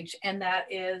stage, and that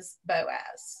is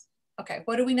Boaz. Okay,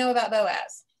 what do we know about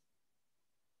Boaz?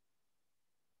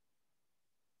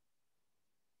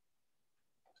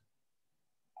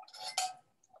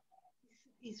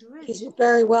 He's rich. He's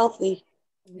very wealthy.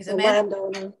 He's a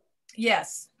landowner.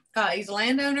 Yes, he's a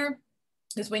landowner,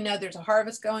 because we know there's a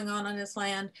harvest going on his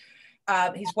land.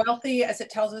 He's wealthy, as it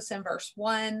tells us in verse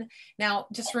 1. Now,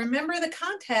 just remember the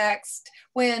context.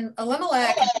 When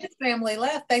Elimelech and his family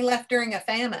left, they left during a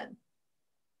famine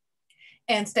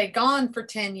and stayed gone for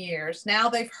 10 years. Now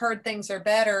they've heard things are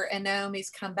better, and Naomi's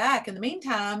come back. In the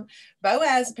meantime,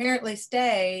 Boaz apparently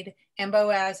stayed, and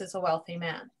Boaz is a wealthy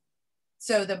man.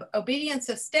 So the obedience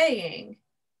of staying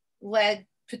led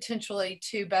potentially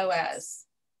to Boaz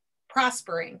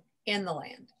prospering in the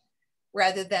land,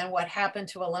 rather than what happened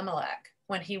to Elimelech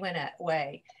when he went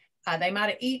away. They might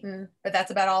have eaten, but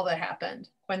that's about all that happened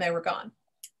when they were gone.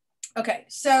 Okay,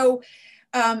 so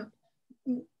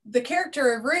the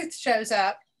character of Ruth shows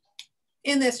up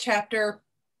in this chapter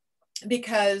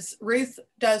because Ruth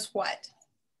does what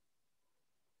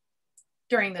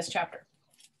during this chapter?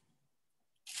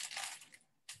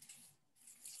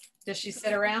 Does she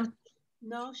sit around?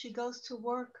 No, she goes to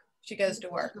work. She goes to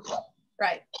work,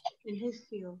 right. In his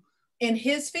field. In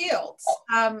his fields.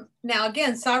 Now,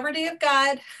 again, sovereignty of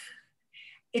God.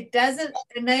 It doesn't,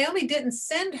 Naomi didn't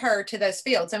send her to those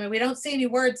fields. I mean, we don't see any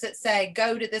words that say,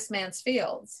 go to this man's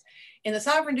fields. In the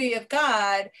sovereignty of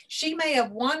God, she may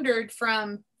have wandered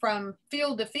from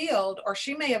field to field, or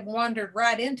she may have wandered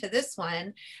right into this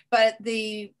one. But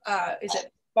is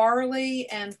it barley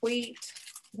and wheat?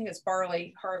 I think it's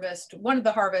barley harvest. One of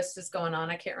the harvests is going on.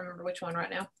 I can't remember which one right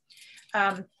now.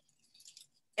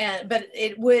 but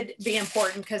it would be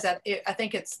important because I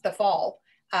think it's the fall,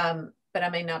 but I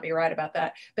may not be right about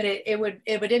that. But it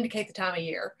would indicate the time of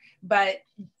year, but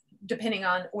depending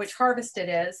on which harvest it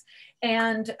is.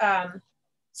 And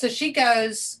so she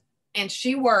goes and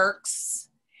she works.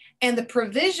 And the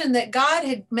provision that God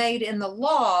had made in the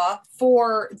law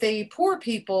for the poor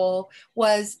people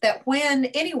was that when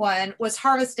anyone was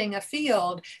harvesting a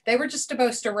field, they were just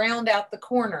supposed to round out the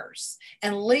corners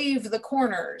and leave the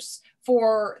corners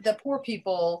for the poor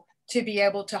people to be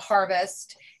able to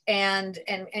harvest and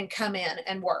come in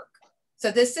and work.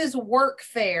 So this is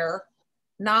workfare,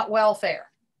 not welfare.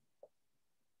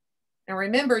 And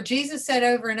remember, Jesus said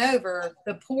over and over,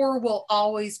 the poor will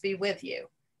always be with you.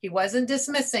 He wasn't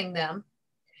dismissing them.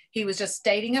 He was just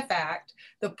stating a fact.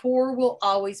 The poor will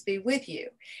always be with you.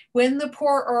 When the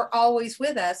poor are always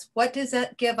with us, what does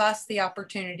that give us the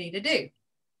opportunity to do?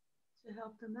 To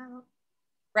help them out.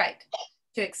 Right.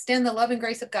 To extend the love and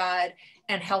grace of God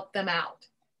and help them out.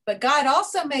 But God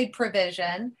also made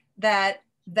provision that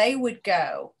they would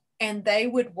go and they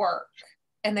would work.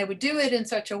 And they would do it in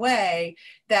such a way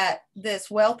that this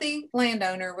wealthy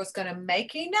landowner was going to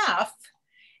make enough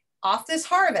off this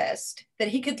harvest that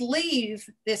he could leave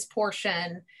this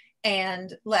portion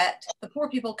and let the poor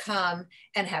people come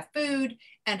and have food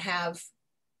and have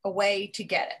a way to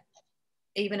get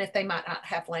it, even if they might not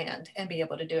have land and be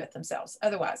able to do it themselves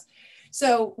otherwise.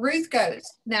 So Ruth goes.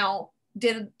 Now,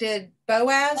 did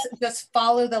Boaz just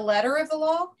follow the letter of the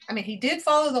law? I mean, he did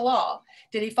follow the law.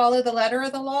 Did he follow the letter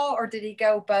of the law, or did he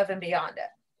go above and beyond it?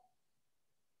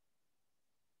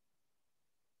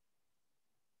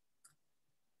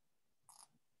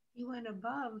 He went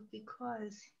above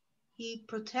because he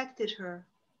protected her.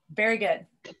 Very good.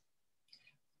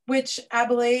 Which I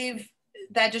believe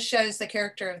that just shows the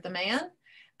character of the man.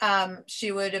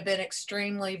 She would have been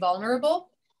extremely vulnerable,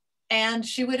 and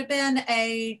she would have been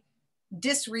a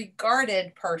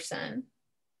disregarded person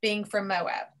being from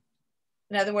Moab.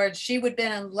 In other words, she would have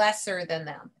been lesser than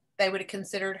them. They would have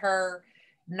considered her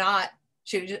not,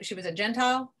 she was a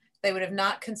Gentile. They would have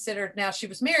not considered, now she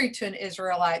was married to an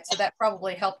Israelite, so that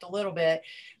probably helped a little bit,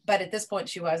 but at this point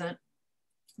she wasn't.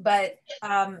 But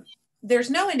there's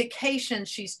no indication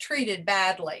she's treated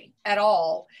badly at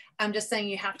all. I'm just saying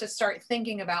you have to start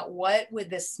thinking about what would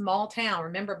this small town,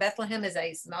 remember Bethlehem is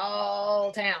a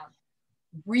small town,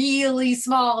 really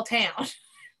small town,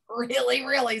 really,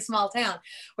 really small town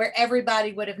where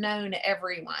everybody would have known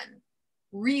everyone,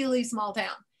 really small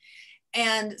town.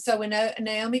 And so when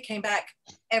Naomi came back,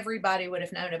 everybody would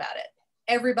have known about it.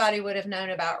 Everybody would have known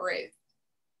about Ruth.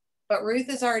 But Ruth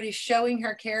is already showing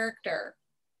her character,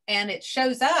 and it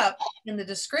shows up in the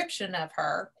description of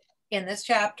her in this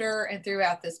chapter and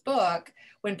throughout this book.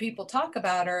 When people talk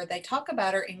about her, they talk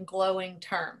about her in glowing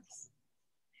terms.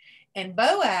 And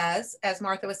Boaz, as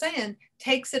Martha was saying,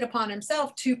 takes it upon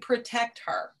himself to protect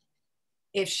her.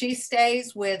 If she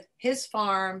stays with his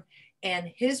farm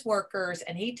and his workers,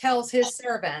 and he tells his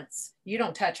servants, you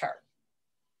don't touch her.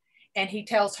 And he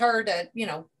tells her to,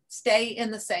 stay in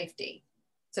the safety.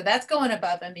 So that's going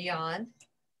above and beyond.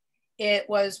 It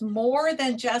was more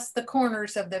than just the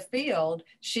corners of the field.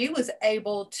 She was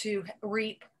able to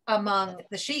reap among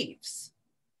the sheaves.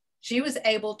 She was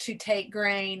able to take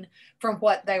grain from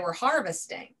what they were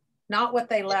harvesting, not what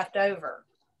they left over.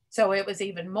 So it was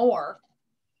even more.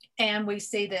 And we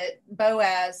see that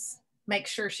Boaz makes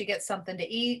sure she gets something to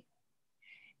eat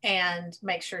and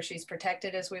make sure she's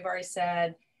protected, as we've already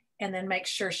said, and then make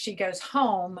sure she goes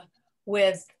home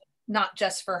with not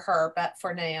just for her, but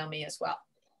for Naomi as well.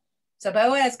 So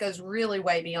Boaz goes really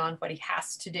way beyond what he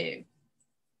has to do,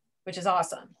 which is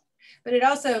awesome. But it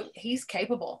also, he's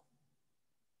capable.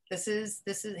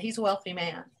 He's a wealthy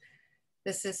man.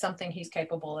 This is something he's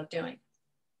capable of doing.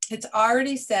 It's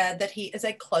already said that he is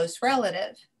a close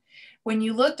relative. When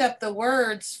you looked up the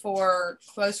words for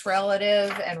close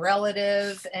relative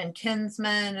and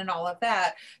kinsman and all of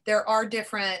that, there are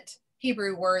different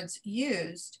Hebrew words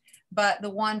used, but the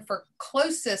one for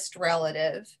closest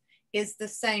relative is the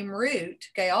same root,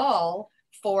 geal,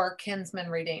 for kinsman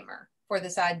redeemer, for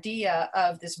this idea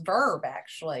of this verb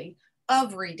actually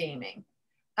of redeeming.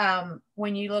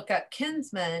 When you look up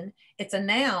kinsman, it's a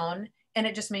noun and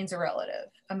it just means a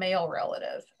relative, a male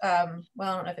relative. Well,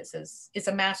 I don't know if it says, it's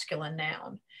a masculine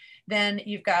noun. Then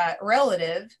you've got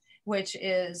relative, which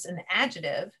is an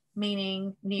adjective,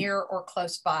 meaning near or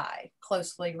close by,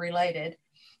 closely related.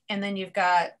 And then you've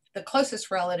got the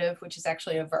closest relative, which is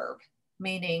actually a verb,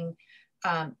 meaning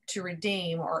to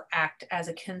redeem or act as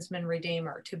a kinsman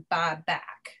redeemer, to buy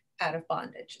back out of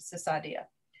bondage. It's this idea.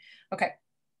 Okay,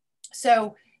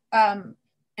 so,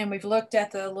 and we've looked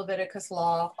at the Leviticus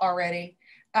law already.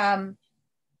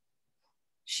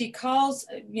 she calls,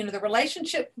 the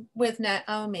relationship with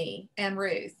Naomi and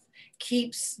Ruth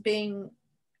keeps being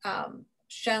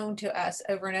shown to us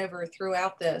over and over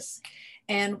throughout this.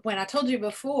 And when I told you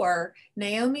before,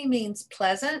 Naomi means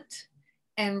pleasant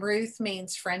and Ruth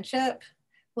means friendship,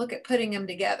 look at putting them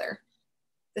together.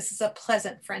 This is a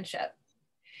pleasant friendship.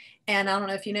 And I don't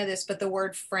know if you know this, but the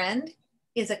word friend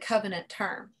is a covenant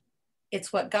term.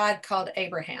 It's what God called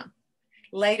Abraham.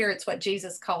 Later, it's what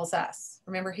Jesus calls us.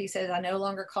 Remember, he says, I no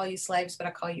longer call you slaves, but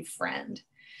I call you friend.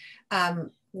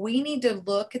 We need to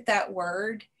look at that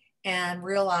word and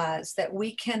realize that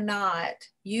we cannot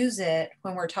use it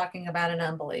when we're talking about an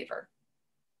unbeliever.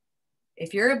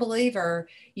 If you're a believer,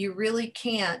 you really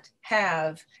can't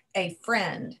have a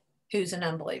friend who's an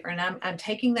unbeliever. And I'm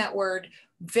taking that word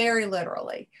very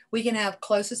literally. We can have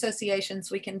close associations.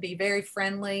 We can be very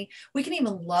friendly. We can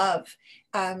even love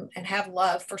and have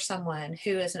love for someone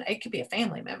who is, it could be a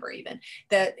family member even,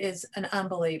 that is an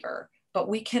unbeliever. But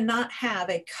we cannot have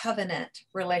a covenant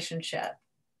relationship.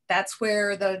 That's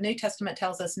where the New Testament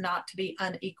tells us not to be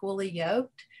unequally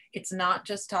yoked. It's not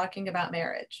just talking about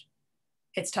marriage.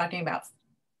 It's talking about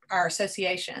our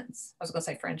associations. I was going to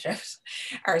say friendships,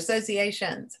 our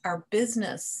associations, our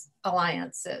business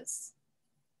alliances,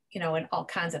 and all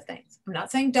kinds of things. I'm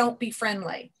not saying don't be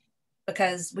friendly,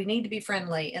 because we need to be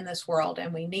friendly in this world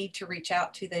and we need to reach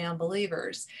out to the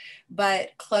unbelievers.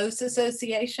 But close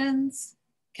associations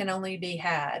can only be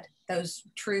had, those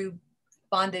true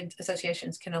bonded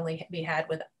associations can only be had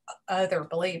with other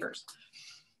believers,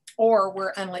 or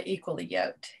we're unequally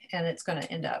yoked and it's going to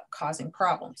end up causing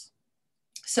problems.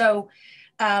 So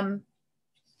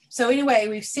anyway,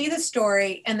 we see the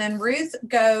story, and then Ruth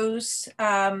goes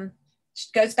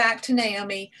back to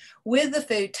Naomi with the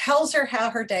food, tells her how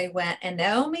her day went, and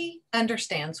Naomi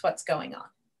understands what's going on.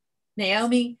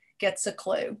 Naomi gets a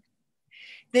clue.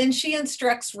 Then she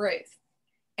instructs Ruth,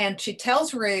 and she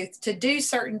tells Ruth to do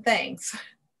certain things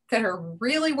that are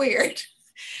really weird.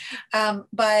 And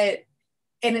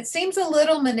it seems a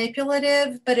little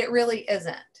manipulative, but it really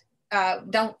isn't.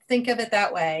 Don't think of it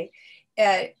that way.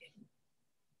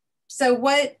 So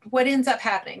what ends up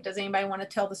happening? Does anybody want to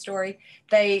tell the story?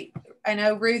 I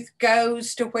know Ruth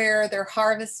goes to where they're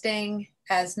harvesting,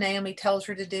 as Naomi tells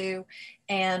her to do.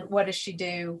 And what does she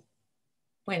do?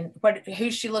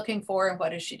 Who's she looking for, and what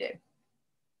does she do?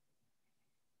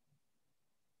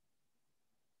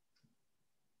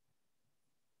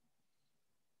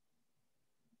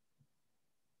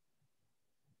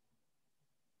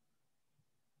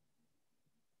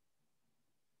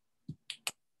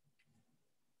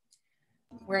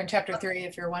 We're in chapter 3,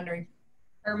 if you're wondering.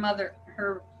 Her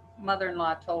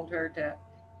mother-in-law told her to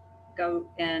go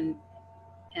and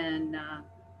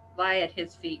lie at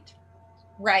his feet.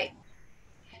 Right.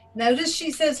 Notice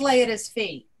she says lay at his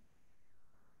feet.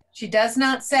 She does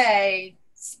not say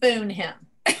spoon him.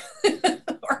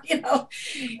 Or,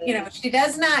 she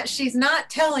does not, she's not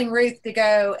telling Ruth to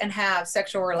go and have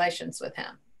sexual relations with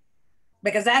him,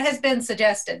 because that has been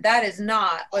suggested. That is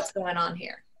not what's going on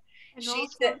here. And she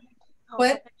also, said,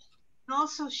 what? And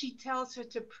also she tells her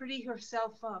to pretty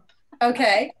herself up.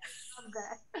 Okay. I love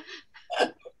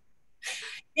that.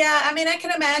 Yeah, I mean, I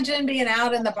can imagine being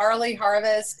out in the barley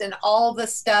harvest and all the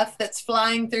stuff that's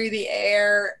flying through the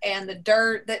air and the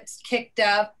dirt that's kicked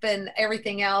up and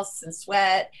everything else and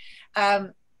sweat.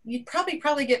 You'd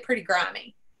probably get pretty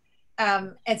grimy.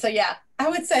 And so, yeah, I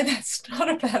would say that's not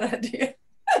a bad idea.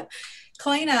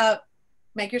 Clean up,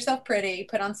 make yourself pretty,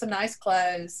 put on some nice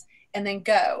clothes, and then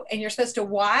go. And you're supposed to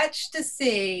watch to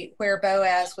see where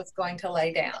Boaz was going to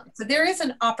lay down. So there is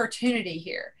an opportunity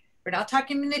here. We're not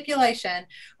talking manipulation.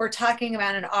 We're talking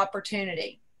about an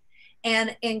opportunity.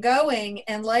 And in going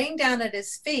and laying down at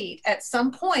his feet, at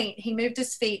some point, he moved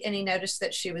his feet and he noticed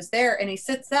that she was there, and he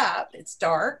sits up. It's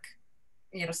dark,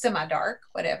 semi-dark,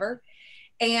 whatever.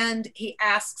 And he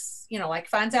asks,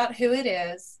 finds out who it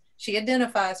is. She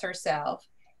identifies herself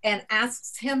and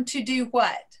asks him to do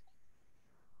what?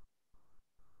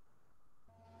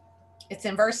 It's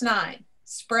in verse 9.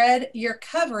 Spread your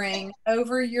covering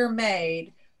over your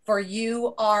maid, for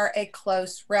you are a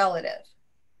close relative.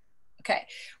 Okay,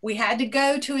 we had to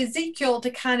go to Ezekiel to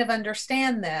kind of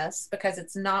understand this, because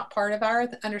it's not part of our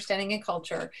understanding and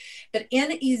culture. But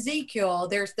in Ezekiel,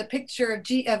 there's the picture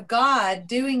of God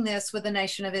doing this with the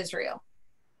nation of Israel.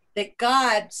 That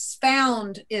God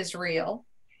found Israel,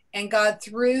 and God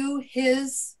threw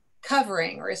his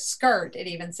covering, or his skirt, it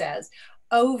even says,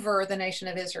 over the nation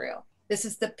of Israel. This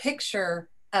is the picture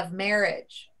of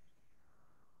marriage.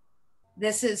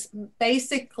 This is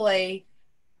basically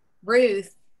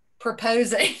Ruth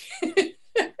proposing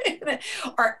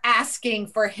or asking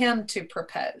for him to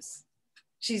propose.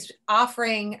 She's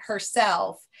offering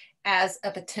herself as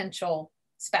a potential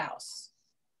spouse.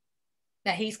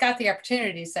 Now he's got the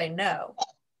opportunity to say no.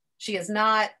 She has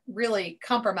not really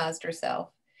compromised herself.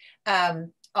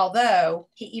 Although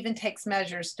he even takes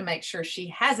measures to make sure she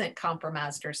hasn't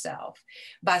compromised herself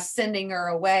by sending her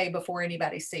away before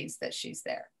anybody sees that she's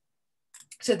there,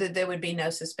 so that there would be no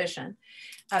suspicion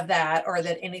of that or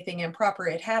that anything improper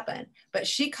had happened. But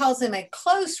she calls him a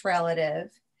close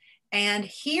relative, and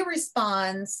he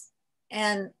responds,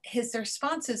 and his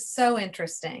response is so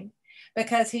interesting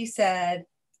because he said,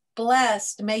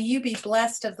 "Blessed, may you be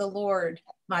blessed of the Lord,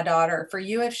 my daughter, for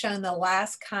you have shown the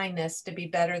last kindness to be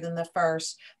better than the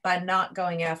first by not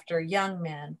going after young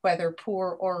men, whether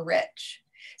poor or rich."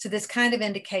 So this kind of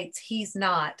indicates he's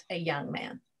not a young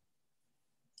man.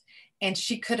 And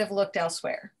she could have looked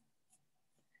elsewhere.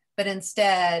 But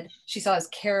instead, she saw his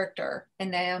character, and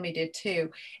Naomi did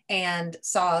too, and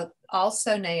saw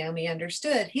also Naomi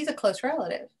understood he's a close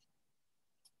relative.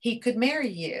 He could marry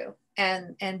you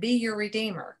and be your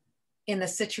redeemer in the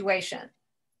situation,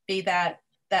 be that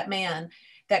man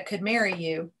that could marry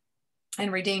you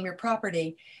and redeem your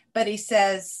property. But he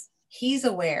says he's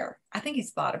aware, I think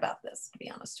he's thought about this, to be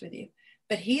honest with you,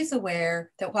 but he's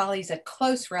aware that while he's a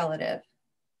close relative,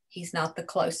 he's not the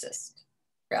closest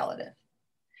relative.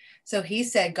 So he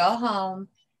said, go home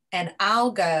and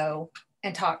I'll go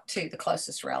and talk to the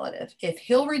closest relative. If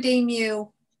he'll redeem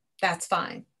you, that's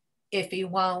fine. If he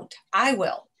won't, I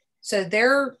will. So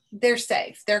they're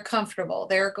safe, they're comfortable,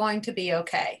 they're going to be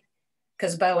okay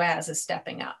because Boaz is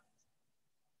stepping up.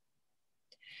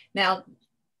 Now,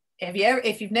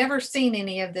 if you've never seen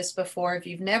any of this before, if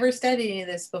you've never studied any of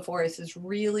this before, this is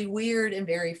really weird and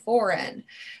very foreign.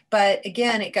 But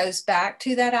again, it goes back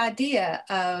to that idea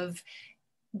of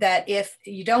that if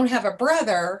you don't have a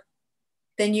brother,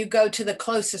 then you go to the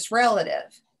closest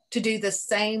relative to do the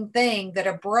same thing that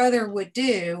a brother would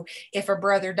do. If a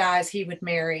brother dies, he would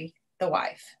marry the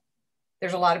wife.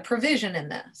 There's a lot of provision in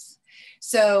this.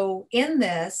 So in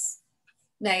this,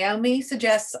 Naomi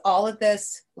suggests all of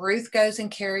this. Ruth goes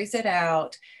and carries it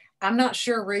out. I'm not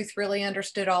sure Ruth really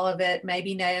understood all of it.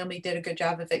 Maybe Naomi did a good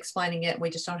job of explaining it. We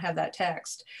just don't have that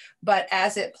text. But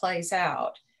as it plays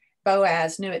out,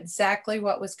 Boaz knew exactly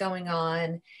what was going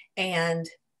on and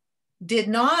did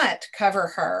not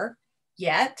cover her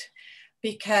yet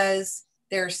because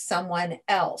there's someone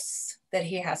else that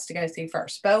he has to go see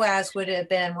first. Boaz would have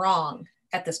been wrong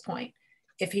at this point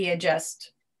if he had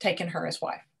just taken her as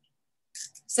wife.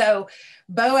 So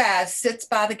Boaz sits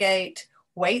by the gate,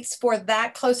 waits for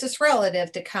that closest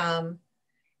relative to come,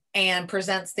 and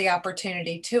presents the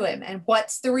opportunity to him. And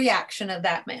what's the reaction of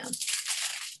that man?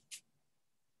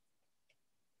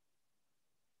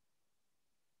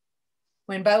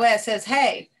 When Boaz says,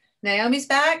 hey, Naomi's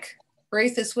back,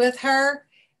 Ruth is with her,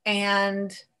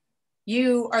 and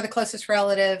you are the closest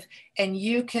relative, and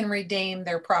you can redeem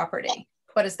their property.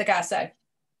 What does the guy say?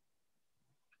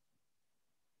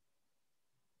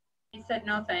 He said,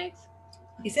 no, thanks.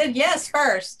 He said yes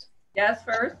first. Yes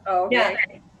first? Oh, okay.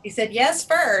 Yeah. He said yes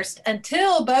first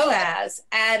until Boaz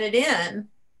added in.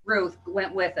 Ruth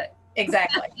went with it.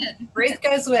 Exactly. Ruth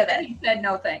goes with it. He said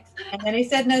no thanks. And then he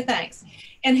said no thanks.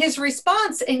 And his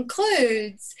response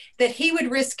includes that he would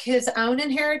risk his own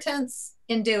inheritance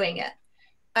in doing it,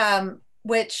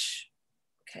 which,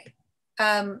 okay,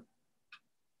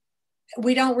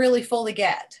 we don't really fully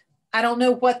get. I don't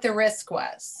know what the risk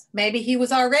was. Maybe he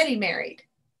was already married.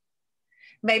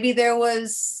 Maybe there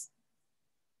was,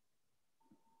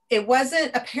 it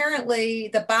wasn't apparently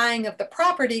the buying of the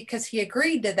property because he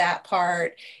agreed to that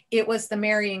part. It was the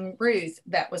marrying Ruth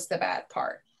that was the bad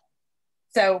part.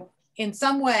 So in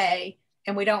some way,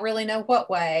 and we don't really know what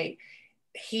way,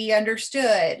 he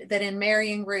understood that in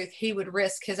marrying Ruth, he would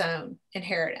risk his own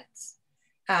inheritance.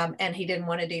 And he didn't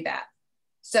want to do that.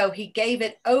 So he gave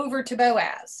it over to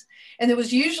Boaz. And there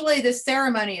was usually this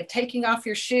ceremony of taking off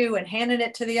your shoe and handing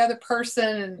it to the other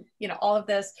person and, you know, all of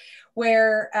this,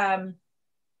 where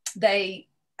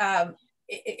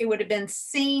it would have been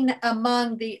seen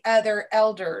among the other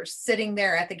elders sitting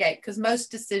there at the gate, because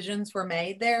most decisions were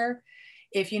made there.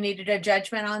 If you needed a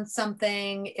judgment on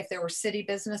something, if there were city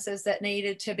businesses that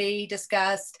needed to be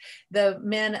discussed, the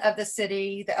men of the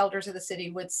city, the elders of the city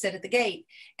would sit at the gate,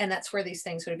 and that's where these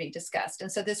things would be discussed. And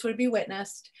so this would be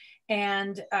witnessed.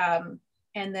 And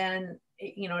then,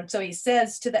 you know, and so he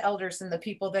says to the elders and the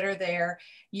people that are there,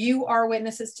 you are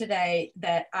witnesses today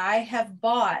that I have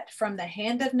bought from the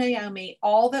hand of Naomi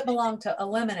all that belonged to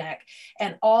Elimelech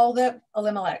and all that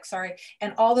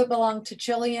belonged to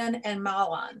Chilion and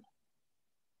Mahlon.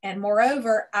 And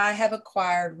moreover, I have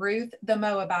acquired Ruth the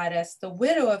Moabitess, the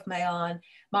widow of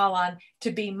Mahlon,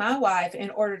 to be my wife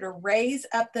in order to raise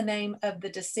up the name of the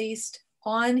deceased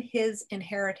on his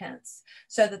inheritance,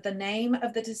 so that the name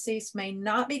of the deceased may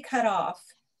not be cut off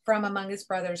from among his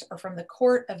brothers or from the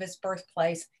court of his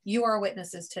birthplace. You are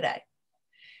witnesses today.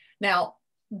 Now,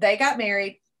 they got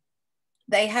married,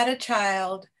 they had a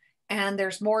child, and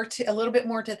there's a little bit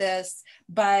more to this,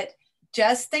 but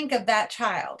just think of that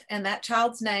child, and that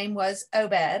child's name was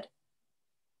Obed.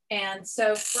 And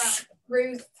so from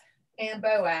Ruth and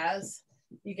Boaz,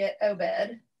 you get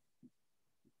Obed.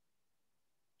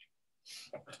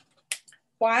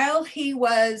 While he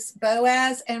was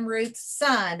Boaz and Ruth's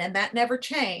son, and that never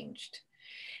changed,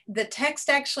 the text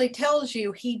actually tells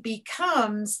you he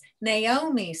becomes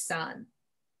Naomi's son,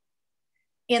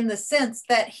 in the sense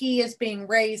that he is being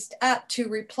raised up to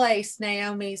replace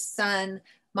Naomi's son,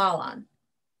 Mahlon,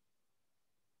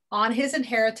 on his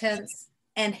inheritance,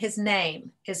 and his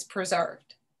name is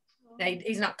preserved. Now,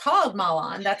 he's not called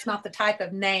Mahlon. That's not the type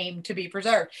of name to be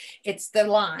preserved. It's the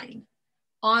line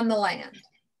on the land.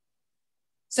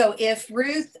 So if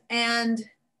Ruth and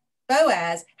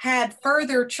Boaz had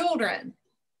further children,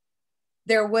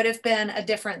 there would have been a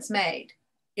difference made.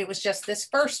 It was just this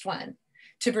first one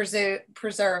to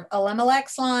preserve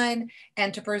Elimelech's line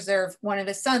and to preserve one of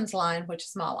his son's line, which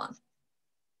is Mahlon.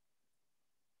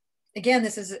 Again,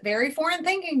 this is very foreign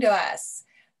thinking to us,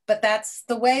 but that's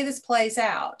the way this plays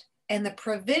out. And the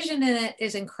provision in it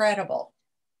is incredible.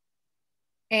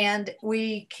 And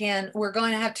we're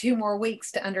going to have 2 more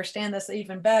weeks to understand this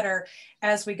even better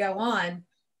as we go on.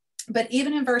 But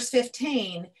even in verse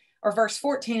 15 or verse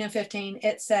 14 and 15,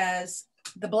 it says,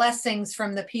 the blessings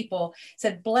from the people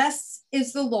said, blessed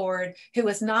is the Lord who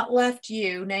has not left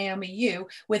you, Naomi, you,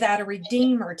 without a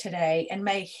redeemer today, and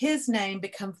may his name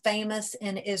become famous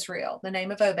in Israel, the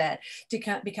name of Obed,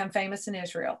 to become famous in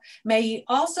Israel. May he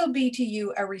also be to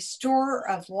you a restorer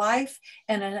of life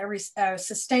and a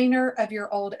sustainer of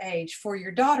your old age, for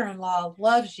your daughter-in-law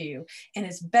loves you and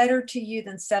is better to you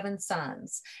than 7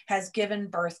 sons, has given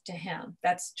birth to him.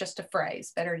 That's just a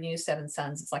phrase, better than you 7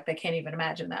 sons. It's like they can't even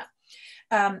imagine that.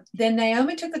 Then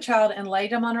Naomi took the child and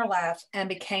laid him on her lap and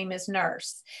became his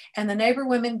nurse. And the neighbor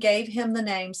women gave him the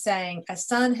name, saying, a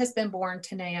son has been born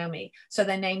to Naomi. So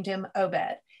they named him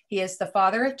Obed. He is the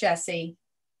father of Jesse,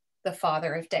 the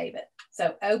father of David.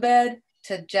 So Obed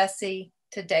to Jesse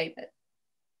to David.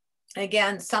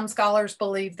 Again, some scholars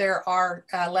believe there are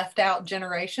left out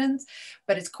generations,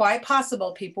 but it's quite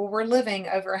possible people were living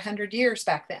over 100 years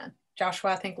back then.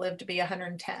 Joshua, I think, lived to be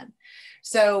 110.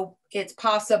 So it's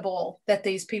possible that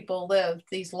these people lived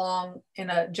these long, in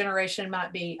a generation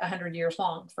might be 100 years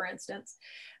long, for instance.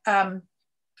 And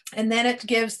then it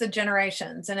gives the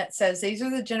generations, and it says, these are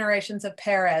the generations of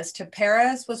Perez. To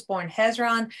Perez was born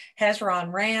Hezron,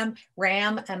 Hezron Ram,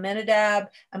 Ram Amminadab,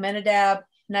 Amminadab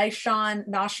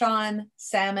Nahshon,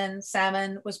 Salmon,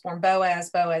 Salmon was born Boaz,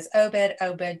 Boaz Obed,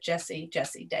 Obed Jesse,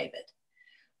 Jesse David.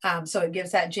 So it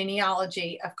gives that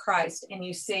genealogy of Christ, and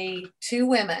you see 2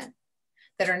 women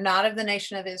that are not of the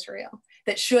nation of Israel,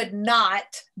 that should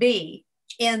not be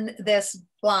in this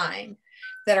line,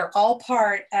 that are all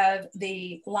part of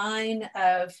the line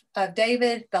of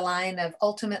David, the line of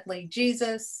ultimately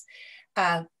Jesus.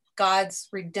 God's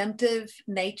redemptive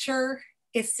nature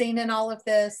is seen in all of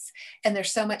this, and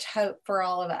there's so much hope for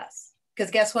all of us,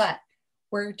 because guess what?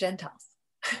 We're Gentiles.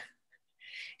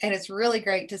 And it's really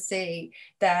great to see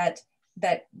that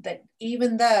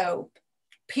even though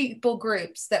people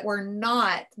groups that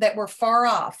were far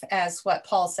off, as what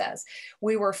Paul says,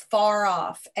 we were far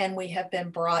off, and we have been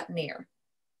brought near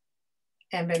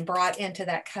and been brought into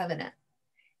that covenant.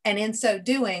 And in so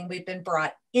doing, we've been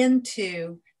brought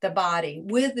into the body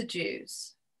with the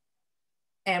Jews,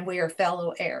 and we are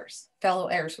fellow heirs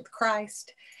with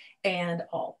Christ and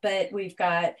all. But we've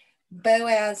got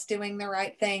Boaz doing the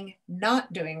right thing,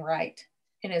 not doing right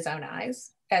in his own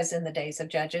eyes, as in the days of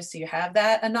Judges. So you have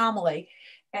that anomaly.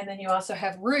 And then you also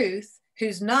have Ruth,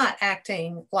 who's not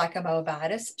acting like a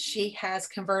Moabitess. She has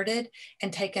converted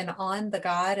and taken on the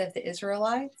God of the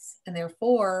Israelites, and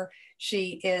therefore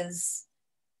she is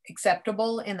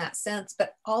acceptable in that sense,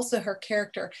 but also her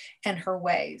character and her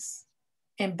ways.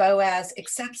 And Boaz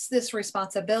accepts this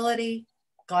responsibility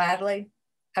gladly.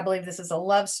 I believe this is a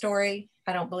love story.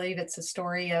 I don't believe it's a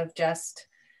story of just,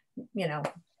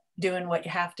 doing what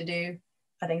you have to do.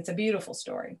 I think it's a beautiful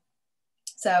story.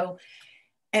 So,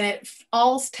 and it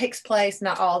all takes place,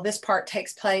 not all, this part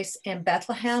takes place in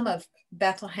Bethlehem of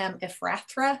Bethlehem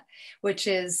Ephrathah, which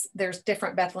is, there's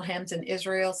different Bethlehems in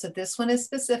Israel. So this one is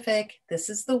specific. This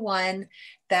is the one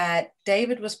that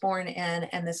David was born in,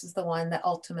 and this is the one that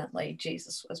ultimately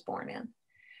Jesus was born in.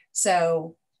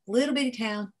 So little bitty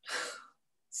town,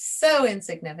 so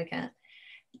insignificant,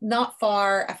 not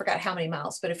far, I forgot how many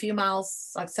miles, but a few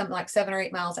miles, like something like 7 or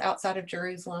 8 miles outside of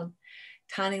Jerusalem,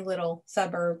 tiny little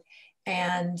suburb,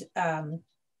 and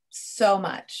so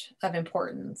much of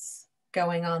importance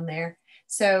going on there.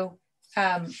 So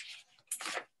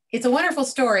it's a wonderful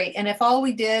story. And if all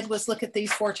we did was look at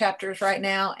these 4 chapters right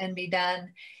now and be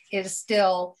done, it is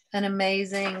still an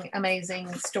amazing,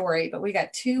 amazing story. But we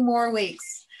got 2 more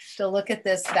weeks to look at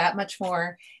this that much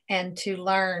more and to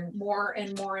learn more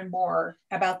and more and more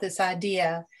about this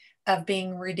idea of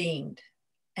being redeemed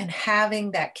and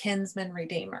having that kinsman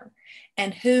redeemer,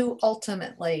 and who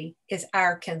ultimately is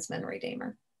our kinsman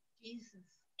redeemer.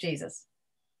 Jesus.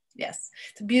 Yes,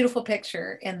 it's a beautiful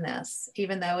picture in this,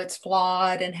 even though it's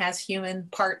flawed and has human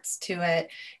parts to it.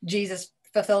 Jesus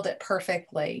fulfilled it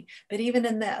perfectly. But even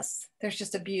in this, there's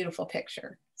just a beautiful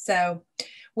picture. So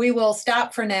we will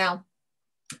stop for now.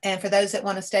 And for those that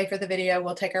want to stay for the video,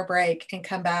 we'll take our break and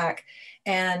come back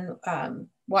and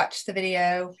watch the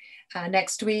video.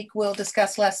 Next week, we'll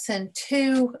discuss lesson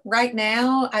 2. Right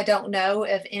now, I don't know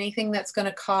of anything that's going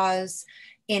to cause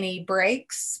any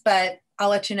breaks, but I'll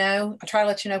let you know. I'll try to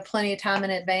let you know plenty of time in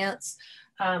advance.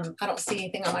 I don't see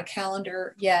anything on my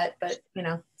calendar yet, but you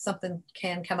know, something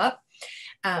can come up.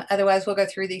 Otherwise, we'll go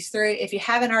through these 3. If you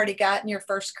haven't already gotten your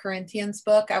 1 Corinthians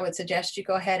book, I would suggest you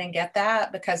go ahead and get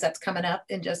that, because that's coming up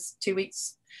in just 2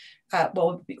 weeks.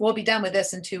 We'll be done with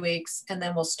this in 2 weeks, and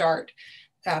then we'll start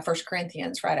 1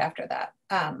 Corinthians right after that,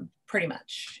 pretty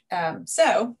much.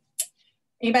 So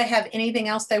anybody have anything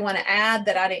else they want to add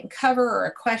that I didn't cover, or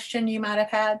a question you might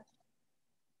have had?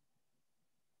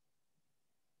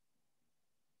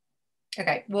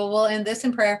 Okay, well, we'll end this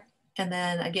in prayer. And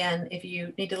then again, if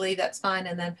you need to leave, that's fine.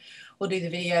 And then we'll do the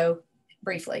video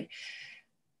briefly.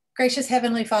 Gracious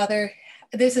Heavenly Father,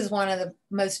 this is one of the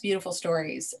most beautiful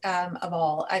stories of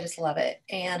all. I just love it.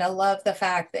 And I love the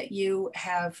fact that you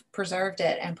have preserved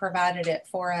it and provided it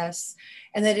for us.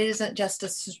 And that it isn't just a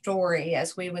story,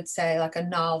 as we would say, like a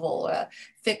novel, a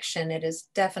fiction. It is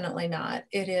definitely not.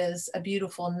 It is a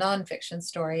beautiful nonfiction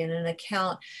story and an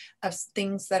account of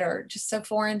things that are just so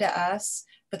foreign to us,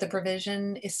 but the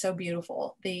provision is so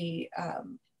beautiful. The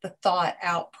thought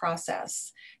out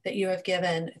process that you have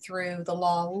given through the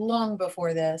law long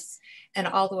before this, and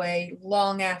all the way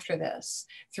long after this,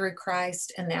 through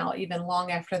Christ, and now even long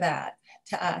after that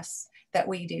to us, that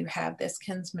we do have this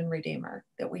kinsman redeemer,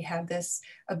 that we have this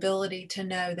ability to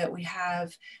know that we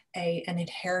have an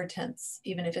inheritance,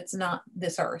 even if it's not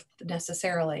this earth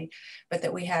necessarily, but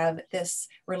that we have this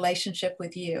relationship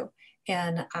with you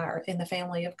and in the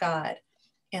family of God,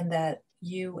 and that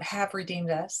you have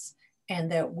redeemed us, and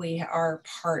that we are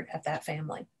part of that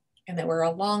family, and that we're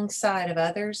alongside of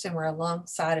others, and we're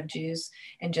alongside of Jews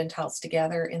and Gentiles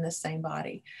together in the same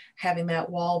body, having that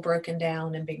wall broken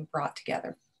down and being brought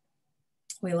together.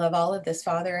 We love all of this,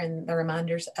 Father, and the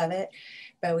reminders of it,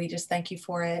 but we just thank you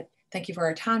for it. Thank you for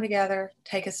our time together.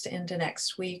 Take us into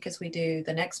next week as we do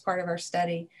the next part of our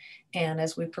study, and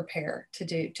as we prepare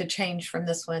to change from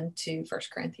this one to 1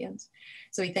 Corinthians.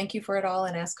 So we thank you for it all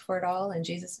and ask for it all in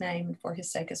Jesus' name and for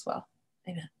his sake as well.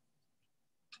 Amen.